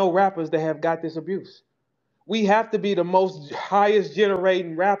 There is no rappers that have got this abuse. We have to be the most highest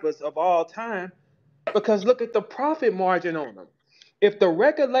generating rappers of all time because look at the profit margin on them. If the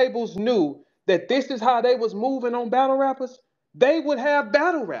record labels knew that this is how they was moving on battle rappers, they would have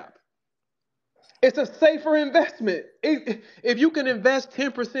battle rap. It's a safer investment. If you can invest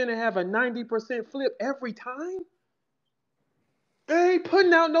 10% and have a 90% flip every time, they ain't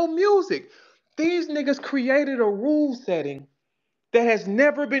putting out no music. These niggas created a rule setting that has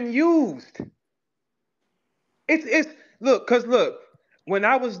never been used. It's look, when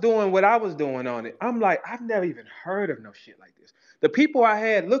I was doing what I was doing on it, I'm like, I've never even heard of no shit like this. The people I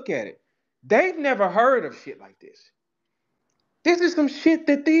had look at it, they've never heard of shit like this. This is some shit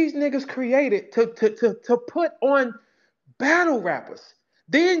that these niggas created to put on battle rappers.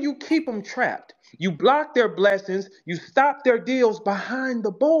 Then you keep them trapped. You block their blessings. You stop their deals behind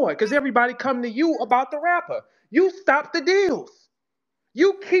the board because everybody come to you about the rapper. You stop the deals.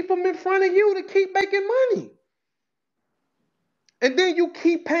 You keep them in front of you to keep making money. And then you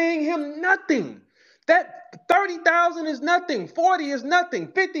keep paying him nothing. That 30,000 is nothing. 40 is nothing.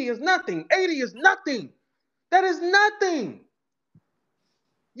 50 is nothing. 80 is nothing. That is nothing.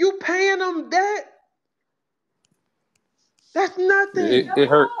 You paying them that? That's nothing. It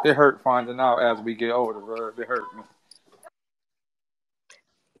hurt. It hurt finding out as we get older, bro. It hurt me.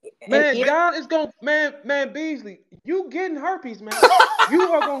 And Man, even, God is gonna man Beasley, you getting herpes, man.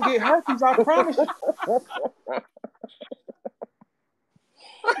 You are gonna get herpes, I promise you.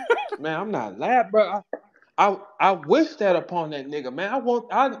 Man, I'm not laughing, bro. I wish that upon that nigga, man.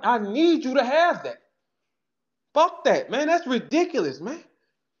 I need you to have that. Fuck that, man. That's ridiculous, man.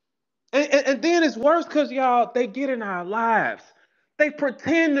 And then it's worse because y'all they get in our lives. They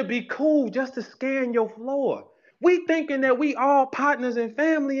pretend to be cool just to scan your floor. We thinking that we all partners and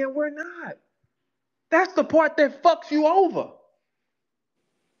family, and we're not. That's the part that fucks you over.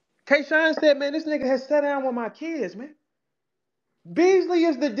 K. Shine said, man, this nigga has sat down with my kids, man. Beasley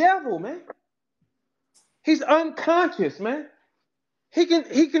is the devil, man. He's unconscious, man. He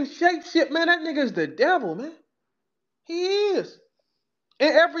can shape shit, man. That nigga is the devil, man. He is.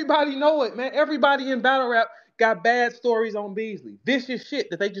 And everybody know it, man. Everybody in battle rap got bad stories on Beasley. Vicious shit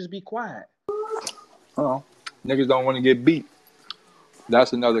that they just be quiet. Oh, niggas don't want to get beat.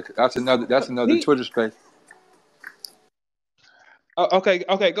 That's another. That's another He Twitter space.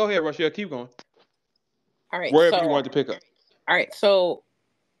 okay, go ahead, Rochelle. Keep going. all right, Wherever so, you want to pick up. all right, so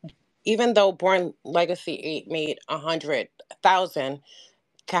even though Born Legacy 8 made 100,000,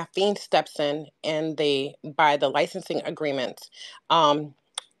 Caffeine steps in and they buy the licensing agreements.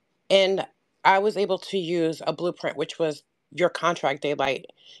 And I was able to use a blueprint, which was your contract daylight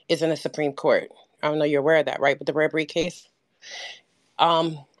is in the Supreme Court. I don't know you're aware of that, right? With the Red case.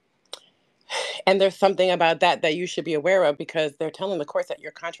 Um, and there's something about that you should be aware of because they're telling the courts that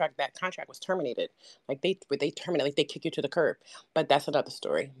that contract was terminated. Like they terminate, like they kick you to the curb. But that's another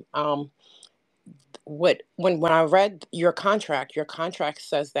story. When I read your contract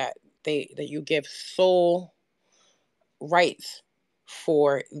says that that you give sole rights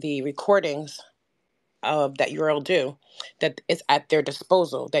for the recordings of that URL do, that it's at their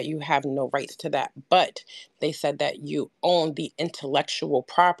disposal, that you have no rights to that. But they said that you own the intellectual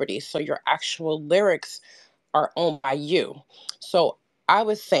property. So your actual lyrics are owned by you. So I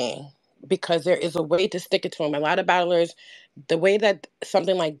was saying, because there is a way to stick it to them. A lot of battlers, the way that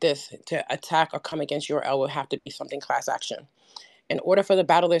something like this to attack or come against URL will have to be something class action. In order for the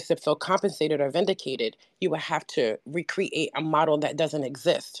battlers to feel compensated or vindicated, you would have to recreate a model that doesn't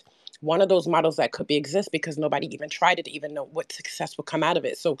exist. One of those models that could be exist because nobody even tried it to even know what success will come out of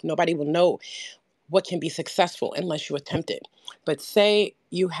it. So nobody will know what can be successful unless you attempt it. But say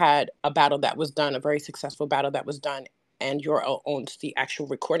you had a battle that was done, a very successful battle that was done, and your owns the actual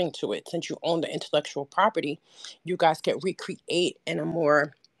recording to it. Since you own the intellectual property, you guys can recreate in a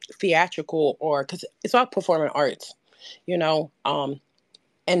more theatrical, or because it's all performing arts, you know,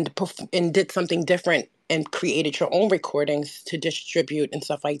 and did something different and created your own recordings to distribute and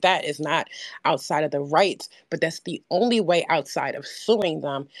stuff like that is not outside of the rights, but that's the only way outside of suing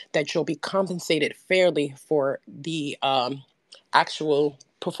them that you'll be compensated fairly for the actual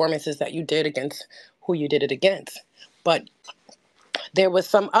performances that you did against who you did it against. But there was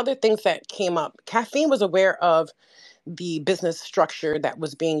some other things that came up. Caffeine was aware of the business structure that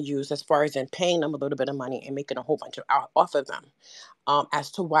was being used as far as in paying them a little bit of money and making a whole bunch of off of them, as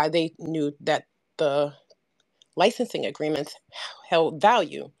to why they knew that the licensing agreements held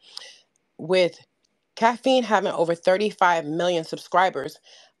value. With Caffeine having over 35 million subscribers,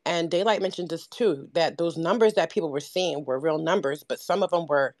 and Daylight mentioned this too, that those numbers that people were seeing were real numbers, but some of them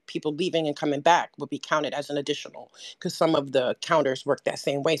were people leaving and coming back would be counted as an additional, because some of the counters work that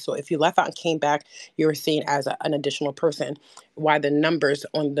same way. So if you left out and came back, you were seen as an additional person. Why the numbers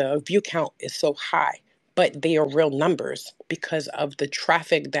on the view count is so high, but they are real numbers because of the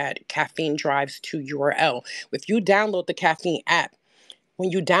traffic that Caffeine drives to URL. If you download the Caffeine app,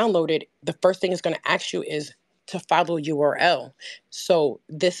 when you download it, the first thing it's going to ask you is to follow URL. So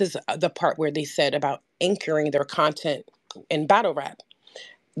this is the part where they said about anchoring their content in battle rap.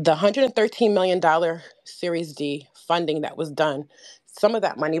 The $113 million Series D funding that was done, some of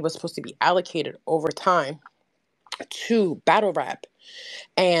that money was supposed to be allocated over time to battle rap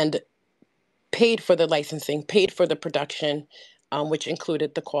and paid for the licensing, paid for the production, which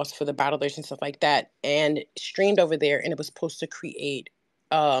included the cost for the battlers and stuff like that, and streamed over there. And it was supposed to create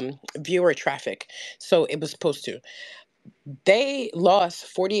viewer traffic. So it was supposed to. They lost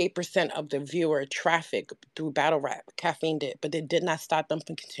 48% of the viewer traffic through battle rap. Caffeine did, but it did not stop them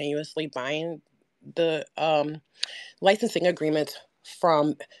from continuously buying the licensing agreements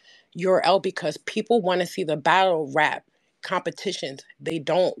from URL, because people want to see the battle rap competitions. They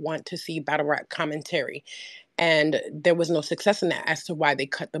don't want to see battle rap commentary. And there was no success in that, as to why they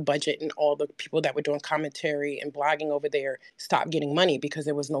cut the budget, and all the people that were doing commentary and blogging over there stopped getting money because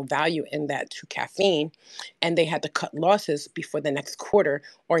there was no value in that to Caffeine. And they had to cut losses before the next quarter,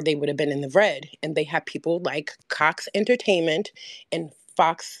 or they would have been in the red. And they had people like Cox Entertainment and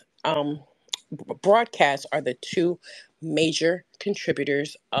Fox Broadcast are the two major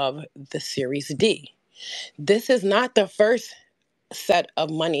contributors of the Series D. This is not the first set of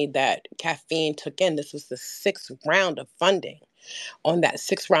money that Caffeine took in. This was the sixth round of funding. On that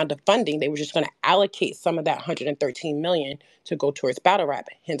sixth round of funding, they were just going to allocate some of that 113 million to go towards battle rap.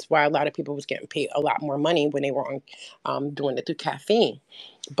 Hence why a lot of people was getting paid a lot more money when they were on doing it through Caffeine.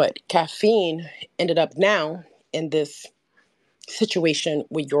 But Caffeine ended up now in this situation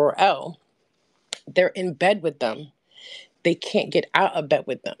with URL. They're in bed with them. They can't get out of bed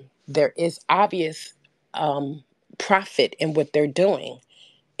with them. There is obvious profit in what they're doing.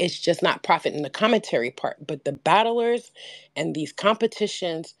 It's just not profit in the commentary part, but the battlers and these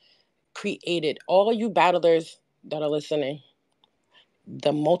competitions created, all you battlers that are listening,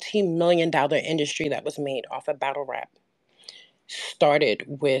 the multi-million dollar industry that was made off of battle rap started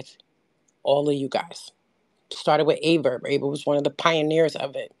with all of you guys. Started with VERB. VERB was one of the pioneers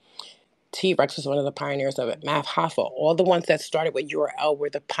of it. T-Rex was one of the pioneers of it. Math Hoffa, all the ones that started with URL were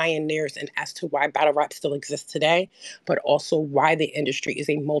the pioneers, and as to why battle rap still exists today, but also why the industry is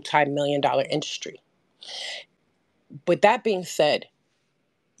a multi-million dollar industry. With that being said,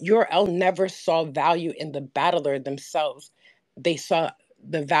 URL never saw value in the battler themselves. They saw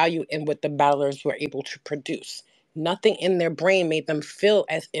the value in what the battlers were able to produce. Nothing in their brain made them feel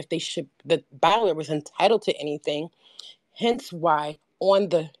as if the battler was entitled to anything. Hence why on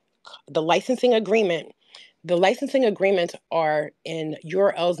the licensing agreement, the licensing agreements are in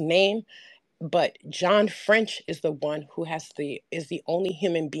URL's name, but John French is the one who is the only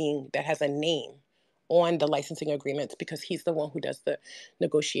human being that has a name on the licensing agreements, because he's the one who does the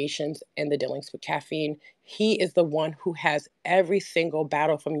negotiations and the dealings with Caffeine. He is the one who has every single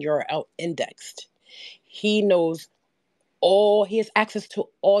battle from URL indexed. He knows he has access to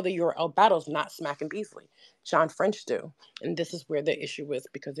all the URL battles, not Smack and Beasley. John French do. And this is where the issue is,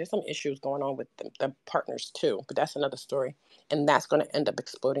 because there's some issues going on with the partners too, but that's another story. And that's going to end up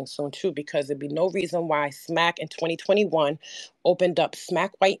exploding soon too, because there'd be no reason why Smack in 2021 opened up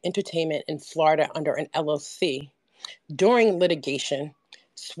Smack White Entertainment in Florida under an LLC during litigation,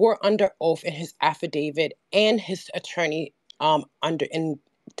 swore under oath in his affidavit and his attorney under in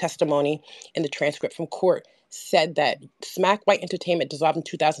testimony in the transcript from court said that Smack White Entertainment dissolved in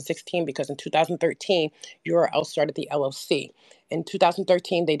 2016 because in 2013 URL started the LLC. In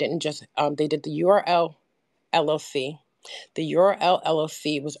 2013, they didn't just they did the URL LLC. The URL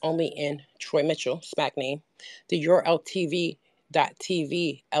LLC was only in Troy Mitchell, Smack name. The URL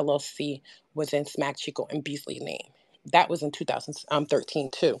TV.TV LLC was in Smack Chico and Beasley name. That was in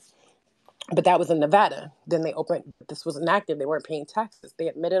 2013 too. But that was in Nevada. Then they opened, this was inactive. They weren't paying taxes. They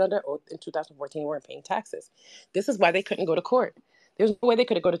admitted under oath in 2014 they weren't paying taxes. This is why they couldn't go to court. There's no way they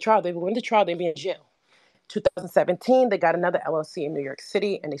could go to trial. They went to trial, they'd be in jail. 2017, they got another LLC in New York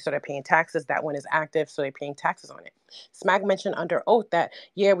City and they started paying taxes. That one is active, so they're paying taxes on it. Smack mentioned under oath that,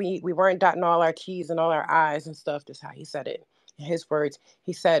 yeah, we weren't dotting all our T's and all our I's and stuff. That's how he said it. In his words,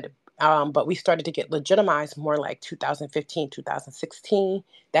 he said, but we started to get legitimized more like 2015, 2016.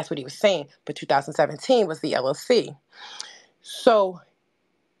 That's what he was saying. But 2017 was the LLC. So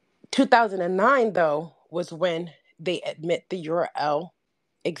 2009, though, was when they admit the URL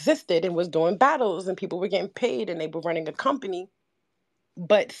existed and was doing battles and people were getting paid and they were running a company.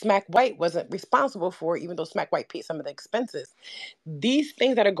 But Smack White wasn't responsible for it, even though Smack White paid some of the expenses. These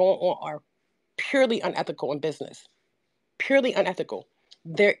things that are going on are purely unethical in business. Purely unethical.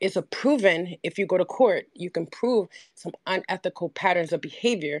 There is a proven, if you go to court, you can prove some unethical patterns of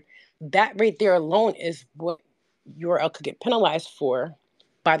behavior. That right there alone is what URL could get penalized for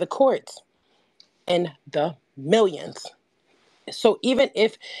by the courts in the millions. So even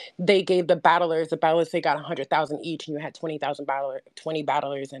if they gave the battlers they got 100,000 each, and you had 20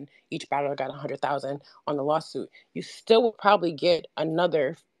 battlers, and each battler got 100,000 on the lawsuit, you still would probably get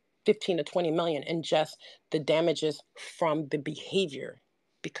another 15 to 20 million in just the damages from the behavior,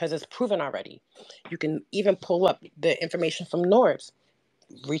 because it's proven already. You can even pull up the information from Norbs.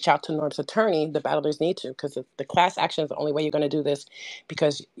 Reach out to Norb's attorney. The battlers need to, because the class action is the only way you're going to do this,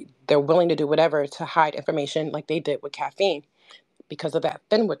 because they're willing to do whatever to hide information like they did with caffeine. Because of that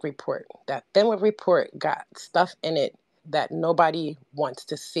Fenwick report. That Fenwick report got stuff in it that nobody wants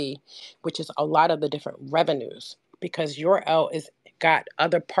to see, which is a lot of the different revenues, because URL is got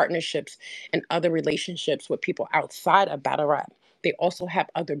other partnerships and other relationships with people outside of battle rap. They also have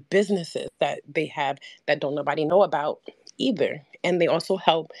other businesses that they have that don't nobody know about either. And they also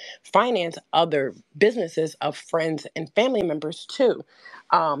help finance other businesses of friends and family members too.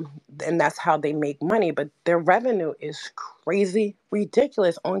 And that's how they make money. But their revenue is crazy,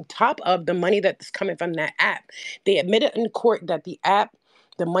 ridiculous, on top of the money that's coming from that app. They admitted in court that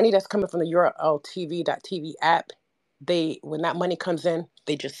the money that's coming from the URL TV.TV app, when that money comes in,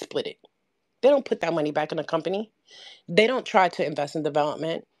 they just split it. They don't put that money back in the company. They don't try to invest in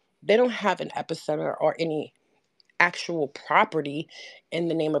development. They don't have an epicenter or any actual property in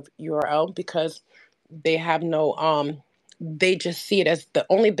the name of URL, because they have no they just see it as the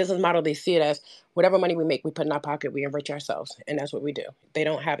only business model. They see it as whatever money we make, we put in our pocket, we enrich ourselves, and that's what we do. They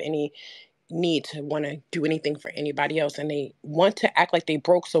don't have any need to want to do anything for anybody else, and they want to act like they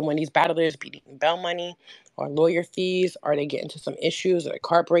broke. So when these battlers be eating bail money or lawyer fees, or they get into some issues or a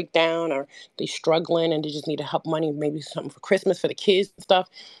car breakdown, or they struggling and they just need to help money, maybe something for Christmas for the kids and stuff,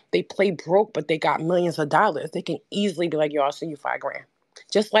 they play broke, but they got millions of dollars. They can easily be like, yo, I'll send you $5,000.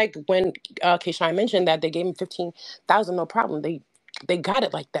 Just like when K-Shine mentioned that they gave him 15,000, no problem. They got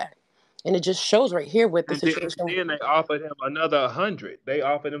it like that. And it just shows right here with the situation. Then they offered him another 100. They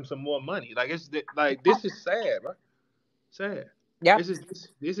offered him some more money. Like like this is sad, bro. Sad. Yep.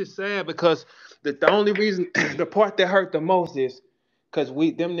 This is sad, because the only reason the part that hurt the most is because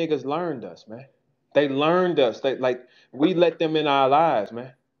them niggas learned us, man. They learned us. We let them in our lives,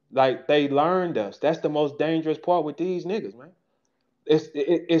 man. Like they learned us. That's the most dangerous part with these niggas, man.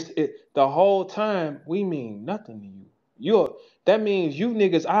 The whole time we mean nothing to you. That means you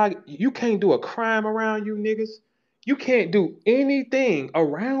niggas, you can't do a crime around you niggas. You can't do anything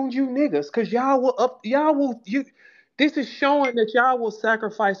around you niggas, because you this is showing that y'all will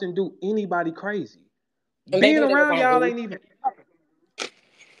sacrifice and do anybody crazy. And they Being knew they were around going to y'all lose. ain't even.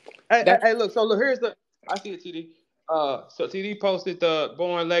 Hey, hey, That's hey, look. So look, here's the. I see it, TD. So TD posted the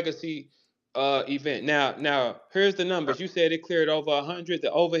Born Legacy. event. Now here's the numbers. You said it cleared over 100.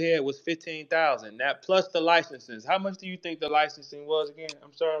 The overhead was 15,000. That plus the licenses. How much do you think the licensing was again?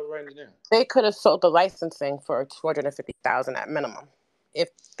 I'm sorry, I was writing it down. They could have sold the licensing for 250,000 at minimum, if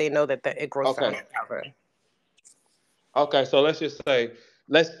they know that it grossed Okay. 100,000. Okay. So let's just say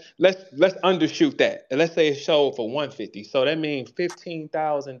let's undershoot that. And let's say it sold for 150. So that means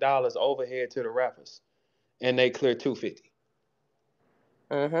 $15,000 overhead to the rappers, and they cleared 250.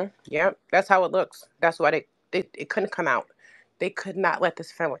 Yep, that's how it looks. That's why they it couldn't come out. They could not let this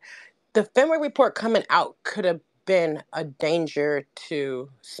family. The family report coming out could have been a danger to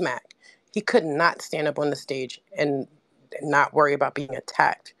Smack. He could not stand up on the stage and not worry about being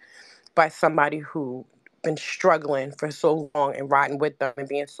attacked by somebody who been struggling for so long and riding with them and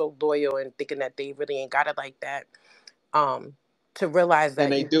being so loyal and thinking that they really ain't got it like that. Um, to realize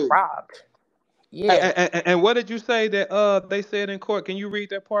And that they you were do. robbed. Yeah. And what did you say that they said in court? Can you read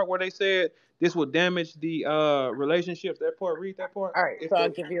that part where they said this will damage the relationships? That part, read that part. All right. If So I'll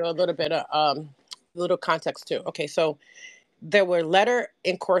the give you a little bit of little context too. Okay. So there were letter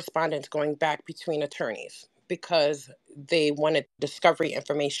and correspondence going back between attorneys because they wanted discovery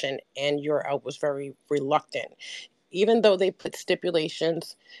information, and URL was very reluctant, even though they put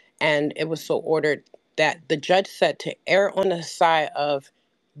stipulations and it was so ordered that the judge said to err on the side of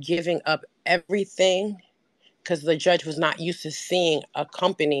giving up everything, because the judge was not used to seeing a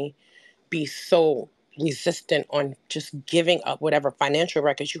company be so resistant on just giving up whatever financial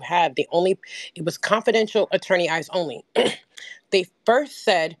records you have. It was confidential, attorney eyes only. They first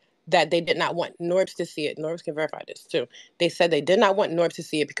said that they did not want Norbs to see it. Norbs can verify this too. They said they did not want Norbs to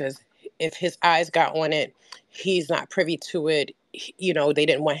see it because if his eyes got on it, he's not privy to it. They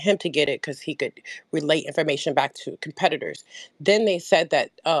didn't want him to get it because he could relate information back to competitors. Then they said that,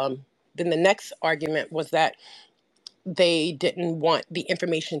 then the next argument was that they didn't want the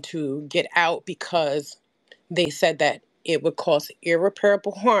information to get out because they said that it would cause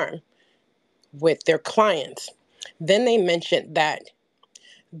irreparable harm with their clients. Then they mentioned that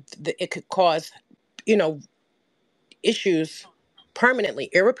it could cause, you know, issues permanently,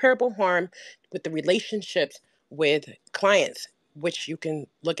 irreparable harm with the relationships with clients, which you can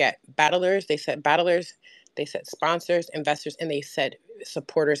look at battlers, they said sponsors, investors, and they said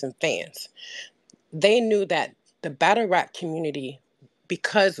supporters and fans. They knew that the battle rap community,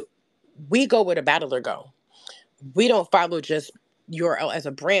 because we go where the battler go, we don't follow just URL as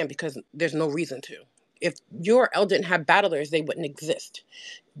a brand because there's no reason to. If URL didn't have battlers, they wouldn't exist.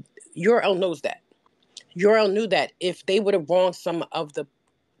 URL knows that. URL knew that if they would have wronged some of the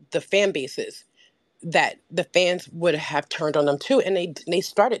fan bases, that the fans would have turned on them too, and they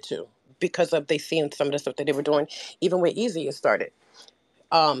started to, because of they seen some of the stuff that they were doing, even with Easy it started.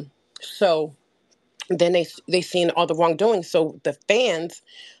 So then they seen all the wrongdoing. So the fans,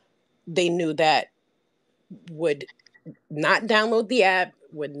 they knew that would not download the app,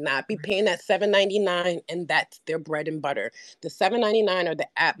 would not be paying that $7.99, and that's their bread and butter. The $7.99 or the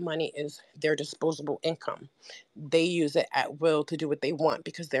app money is their disposable income. They use it at will to do what they want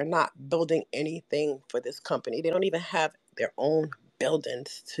because they're not building anything for this company. They don't even have their own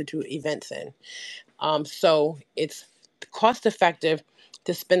buildings to do events in. So it's cost effective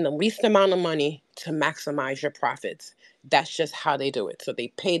to spend the least amount of money to maximize your profits. That's just how they do it. So they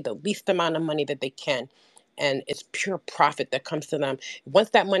pay the least amount of money that they can, and it's pure profit that comes to them. Once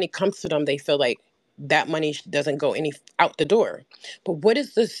that money comes to them, they feel like that money doesn't go any out the door. But what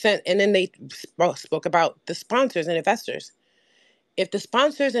is the sense? And then they spoke about the sponsors and investors. If the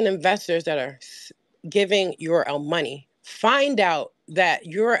sponsors and investors that are giving URL money find out that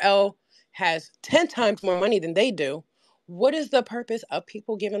URL has 10 times more money than they do, what is the purpose of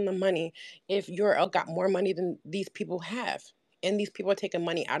people giving them money if URL got more money than these people have? And these people are taking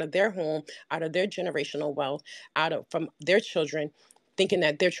money out of their home, out of their generational wealth, out of from their children, thinking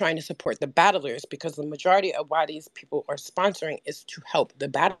that they're trying to support the battlers, because the majority of why these people are sponsoring is to help the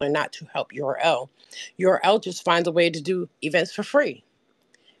battler, not to help URL. URL just finds a way to do events for free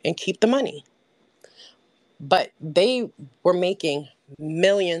and keep the money. But they were making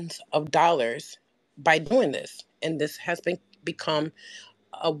millions of dollars by doing this. And this has become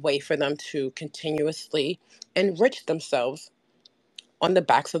a way for them to continuously enrich themselves on the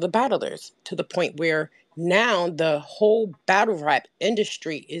backs of the battlers, to the point where now the whole battle rap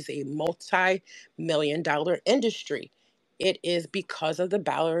industry is a multi-million-dollar industry. It is because of the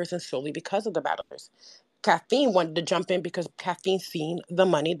battlers and solely because of the battlers. Caffeine wanted to jump in because Caffeine seen the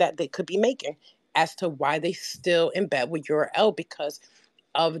money that they could be making, as to why they still embed with URL, because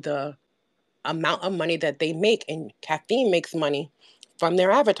of the amount of money that they make. And Caffeine makes money from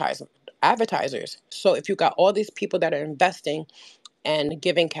their advertisers. So if you got all these people that are investing and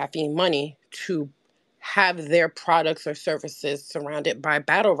giving caffeine money to have their products or services surrounded by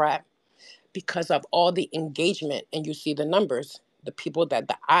battle rap because of all the engagement. And you see the numbers, the people that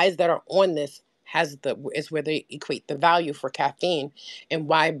the eyes that are on this has the is where they equate the value for caffeine, and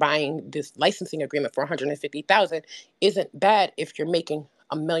why buying this licensing agreement for 150,000 isn't bad if you're making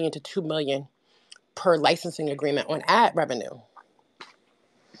 $1 million to $2 million per licensing agreement on ad revenue.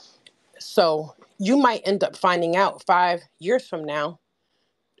 So you might end up finding out 5 years from now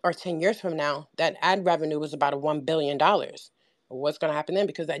or 10 years from now that ad revenue was about a $1 billion. What's going to happen then?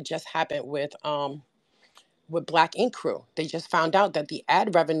 Because that just happened with Black Ink Crew. They just found out that the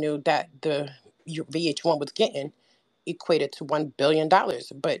ad revenue that the VH1 was getting equated to $1 billion,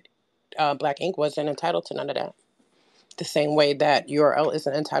 but Black Ink wasn't entitled to none of that. The same way that URL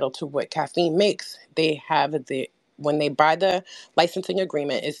isn't entitled to what caffeine makes. They have when they buy the licensing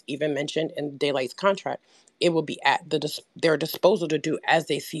agreement, is even mentioned in Daylight's contract. It will be at their disposal to do as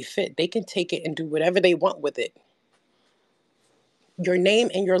they see fit. They can take it and do whatever they want with it. Your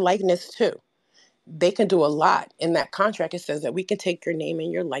name and your likeness too. They can do a lot in that contract. It says that we can take your name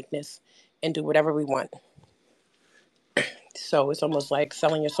and your likeness and do whatever we want. So it's almost like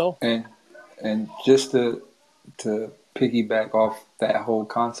selling your soul. And just to piggyback off that whole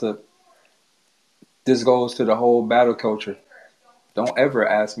concept, this goes to the whole battle culture. Don't ever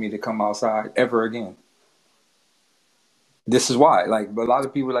ask me to come outside ever again. This is why. Like, a lot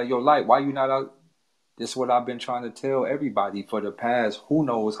of people are like, yo, Light, why you not out? This is what I've been trying to tell everybody for the past who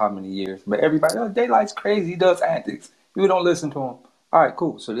knows how many years. But everybody, oh, Daylight's crazy. He does antics. You don't listen to him. All right,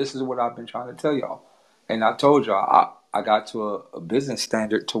 cool. So this is what I've been trying to tell y'all. And I told y'all, I got to a business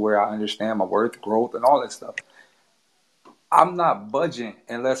standard to where I understand my worth, growth, and all that stuff. I'm not budging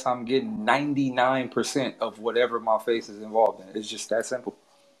unless I'm getting 99% of whatever my face is involved in. It's just that simple.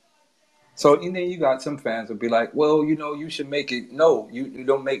 So and then you got some fans will be like, well, you should make it. No, you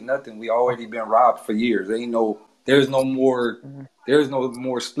don't make nothing. We already been robbed for years. There's no more, there's no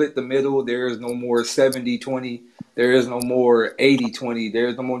more split the middle. There is no more 70-20. There is no more 80-20. There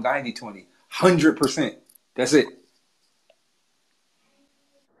is no more 90-20. 100%. That's it.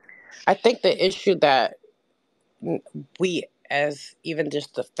 I think the issue that we, as even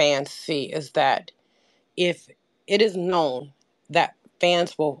just the fans, see is that if it is known that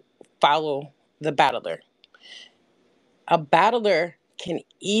fans will follow the battler, a battler can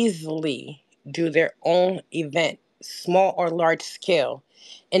easily do their own event, small or large scale,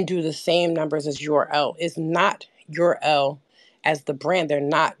 and do the same numbers as URL. Is not URL as the brand. They're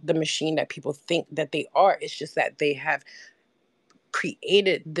not the machine that people think that they are. It's just that they have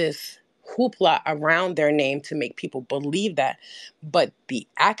created this hoopla around their name to make people believe that. But the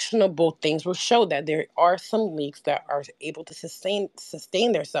actionable things will show that there are some leagues that are able to sustain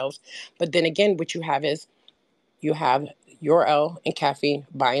themselves. But then again, what you have is you have URL and Caffeine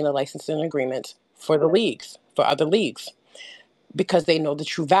buying the licensing agreements for the leagues, for other leagues, because they know the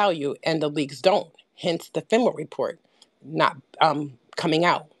true value and the leagues don't. Hence the FINRA report not coming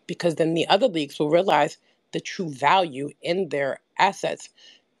out, because then the other leagues will realize the true value in their assets,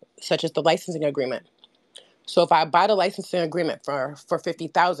 such as the licensing agreement. So if I buy the licensing agreement for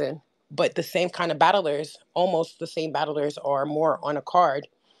 50,000, but the same kind of battlers, almost the same battlers or more on a card,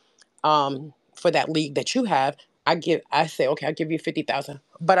 for that league that you have, I say, okay, I'll give you 50,000,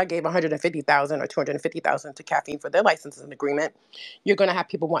 but I gave 150,000 or 250,000 to Caffeine for their licensing agreement. You're going to have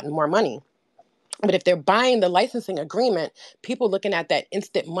people wanting more money. But if they're buying the licensing agreement, people looking at that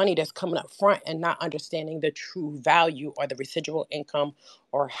instant money that's coming up front and not understanding the true value or the residual income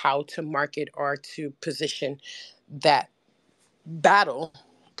or how to market or to position that battle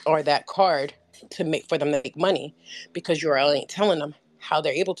or that card to make for them to make money, because URL ain't telling them how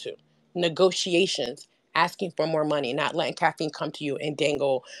they're able to. Negotiations, asking for more money, not letting Caffeine come to you and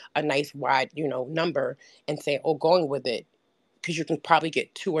dangle a nice wide, number and say, oh, going with it, because you can probably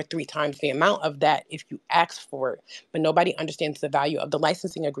get 2 or 3 times the amount of that if you ask for it. But nobody understands the value of the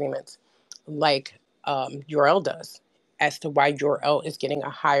licensing agreements like URL does, as to why URL is getting a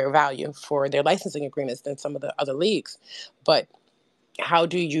higher value for their licensing agreements than some of the other leagues. But how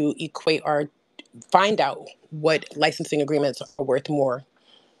do you equate or find out what licensing agreements are worth more?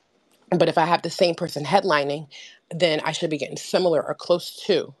 But if I have the same person headlining, then I should be getting similar or close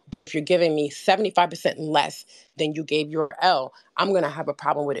to. If you're giving me 75% less than you gave your L, I'm going to have a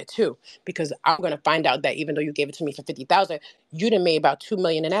problem with it too, because I'm going to find out that even though you gave it to me for 50,000, you done made about 2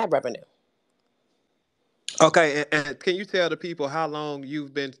 million in ad revenue. Okay, and can you tell the people how long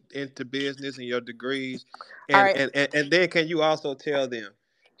you've been into business and your degrees, All and right. then can you also tell them,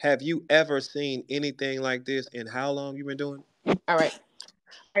 have you ever seen anything like this, and how long you've been doing All right.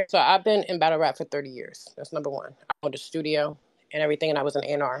 So I've been in battle rap for 30 years. That's number one. I owned a studio. and everything, and I was an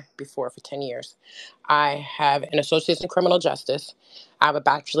A&R before for 10 years. I have an associate's in criminal justice. I have a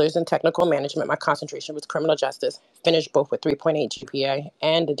bachelor's in technical management. My concentration was criminal justice. Finished both with 3.8 GPA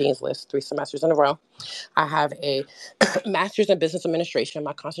and the Dean's List 3 semesters in a row. I have a master's in business administration.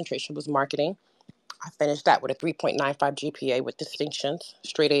 My concentration was marketing. I finished that with a 3.95 GPA with distinctions,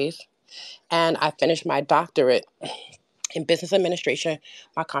 straight A's. And I finished my doctorate in business administration.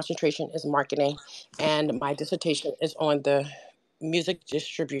 My concentration is marketing, and my dissertation is on the music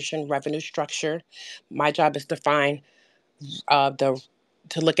distribution revenue structure. My job is to find the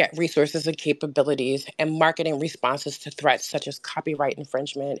to look at resources and capabilities and marketing responses to threats such as copyright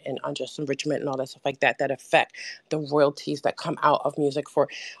infringement and unjust enrichment and all that stuff like that that affect the royalties that come out of music for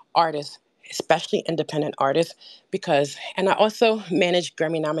artists, especially independent artists. Because and I also manage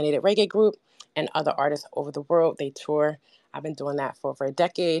Grammy nominated reggae group and other artists over the world. They tour. I've been doing that for over a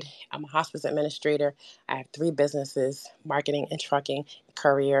decade. I'm a hospice administrator. I have 3 businesses: marketing and trucking,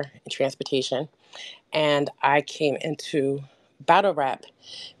 courier and transportation. And I came into battle rap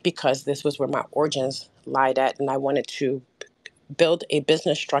because this was where my origins lied at, and I wanted to build a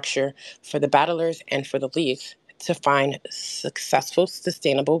business structure for the battlers and for the leagues to find successful,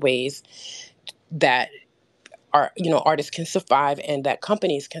 sustainable ways that artists can survive and that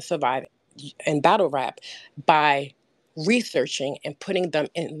companies can survive in battle rap by researching and putting them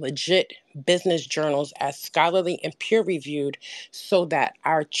in legit business journals as scholarly and peer reviewed so that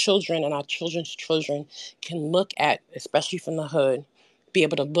our children and our children's children can look at, especially from the hood, be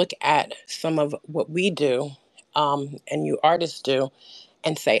able to look at some of what we do and you artists do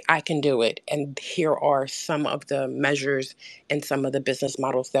and say, I can do it. And here are some of the measures and some of the business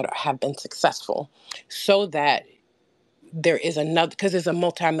models that have been successful so that there is another, because it's a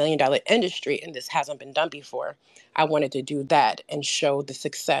multi-million dollar industry and this hasn't been done before. I wanted to do that and show the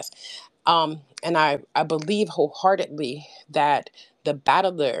success. And I believe wholeheartedly that the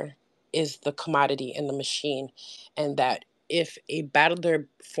battler is the commodity in the machine, and that if a battler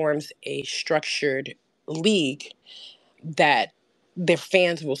forms a structured league, that their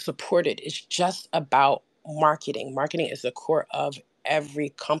fans will support it. It's just about marketing. Marketing is the core of every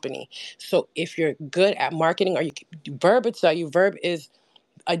company. So if you're good at marketing, or Verb would tell you, Verb is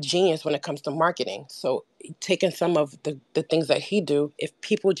a genius when it comes to marketing. So taking some of the things that he do, if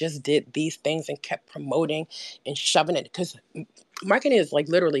people just did these things and kept promoting and shoving it, because marketing is like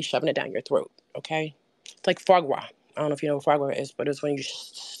literally shoving it down your throat. Okay, it's like foie gras. I don't know if you know what foie gras is, but it's when you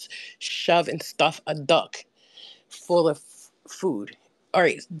shove and stuff a duck full of food. All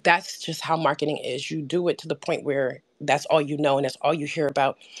right, that's just how marketing is. You do it to the point where that's all you know and that's all you hear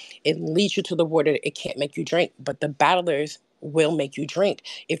about. It leads you to the water. It can't make you drink, but the battlers will make you drink.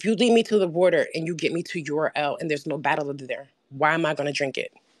 If you lead me to the water and you get me to URL and there's no battler there, why am I going to drink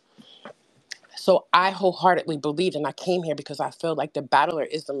it? So I wholeheartedly believe, and I came here because I feel like the battler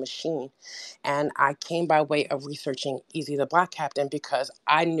is the machine. And I came by way of researching Easy the Black Captain because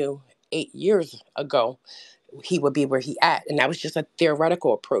I knew 8 years ago he would be where he at. And that was just a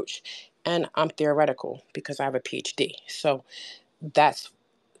theoretical approach. And I'm theoretical because I have a PhD. That's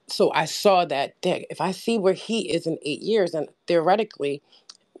so I saw that if I see where he is in 8 years, and theoretically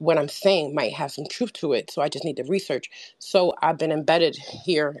what I'm saying might have some truth to it. So I just need to research. So I've been embedded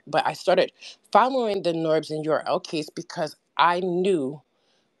here, but I started following the NORBS and URL case because I knew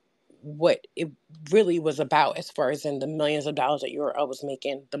what it really was about, as far as in the millions of dollars that URL was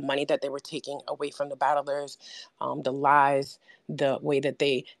making, the money that they were taking away from the battlers, the lies, the way that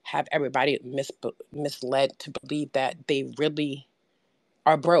they have everybody misled to believe that they really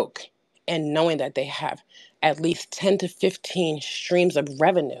are broke, and knowing that they have at least 10 to 15 streams of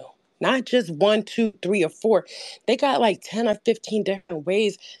revenue, not just one, two, three, or four. They got like 10 or 15 different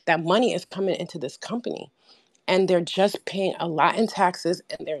ways that money is coming into this company, and they're just paying a lot in taxes,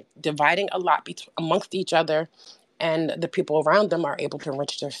 and they're dividing a lot amongst each other, and the people around them are able to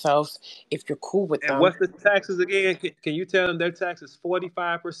enrich themselves if you're cool with And them. what's the taxes again? Can you tell them their tax is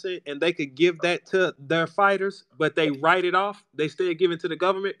 45%, and they could give that to their fighters, but they write it off? They still give it to the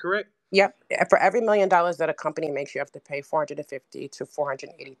government, correct? Yep. For every $1 million that a company makes, you have to pay 450 to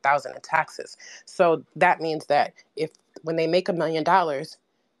 480,000 in taxes. So that means that if when they make $1 million,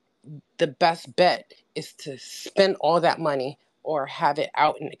 the best bet is to spend all that money or have it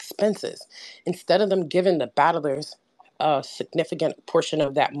out in expenses instead of them giving the battlers a significant portion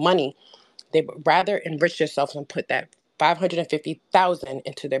of that money. They would rather enrich themselves and put that 550,000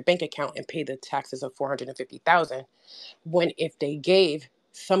 into their bank account and pay the taxes of 450,000. When if they gave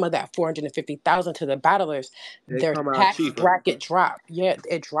some of that 450,000 to the battlers, They their come out tax cheaper. bracket drop. Yeah,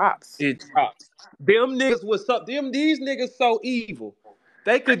 it drops. It drops. Them niggas was so these niggas so evil.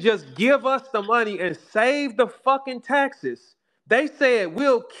 They could just give us the money and save the fucking taxes. They said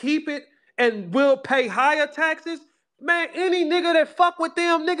we'll keep it and we'll pay higher taxes. Man, any nigga that fuck with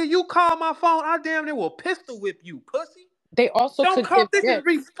them, nigga, you call my phone, I damn near will pistol whip you, pussy. They also Don't could come. give This is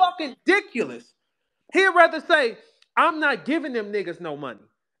gifts. fucking ridiculous. He'd rather say, I'm not giving them niggas no money.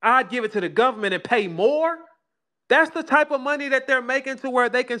 I'd give it to the government and pay more. That's the type of money that they're making to where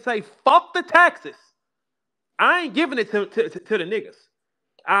they can say, fuck the taxes. I ain't giving it to the niggas.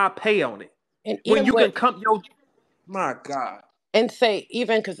 I pay on it. And When even you can with come, yo, my God. and say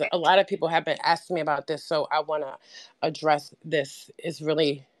even because a lot of people have been asking me about this, so I want to address this. Is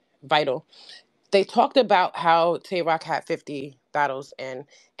really vital. They talked about how Tay Rock had 50 battles and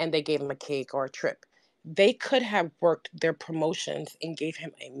they gave him a cake or a trip. They could have worked their promotions and gave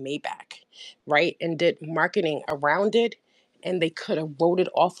him a Maybach, right? And did marketing around it, and they could have wrote it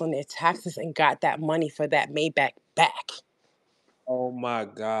off on their taxes and got that money for that Maybach back. Oh my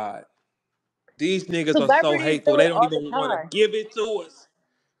God. These niggas are so Celebrities hateful. do They it don't all the even want to time. give it to us.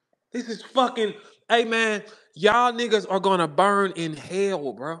 This is fucking. Hey man, y'all niggas are gonna burn in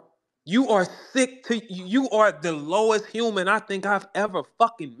hell, bro. You are sick to. You are the lowest human I think I've ever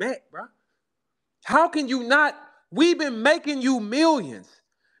fucking met, bro. How can you not? We've been making you millions.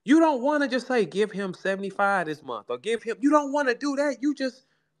 You don't want to just say give him 75 this month or give him. You don't want to do that.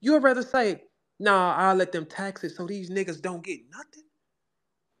 You'd rather say, nah, I'll let them tax it so these niggas don't get nothing.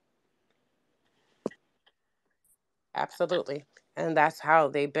 Absolutely. And that's how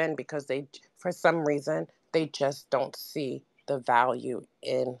they've been because for some reason, they just don't see the value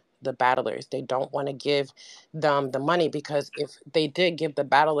in the battlers. They don't want to give them the money because if they did give the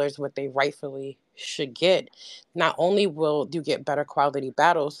battlers what they rightfully should get, not only will you get better quality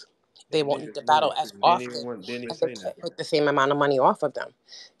battles, they Them won't need niggas to never battle as didn't often even want didn't even and they say can't nothing. make the same amount of money off of them.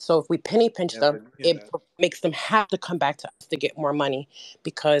 So if we penny pinch them, Never did it that. makes them have to come back to us to get more money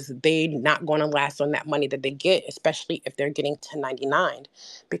because they're not going to last on that money that they get, especially if they're getting 1099.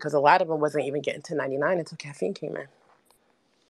 Because a lot of them wasn't even getting 1099 until caffeine came in.